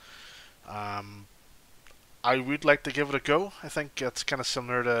Steam. I would like to give it a go. I think it's kind of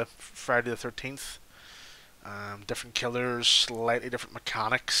similar to Friday the 13th. Different killers, slightly different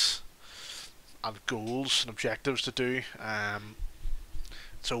mechanics, and goals and objectives to do.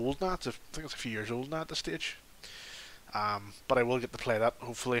 It's old now. I think it's a few years old now at this stage. But I will get to play that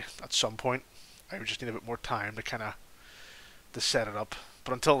hopefully at some point. I would just need a bit more time to set it up.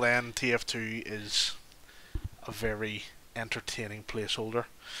 But until then, TF2 is a very entertaining placeholder.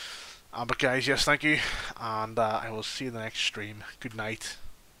 But guys, yes, thank you, and I will see you in the next stream. Good night.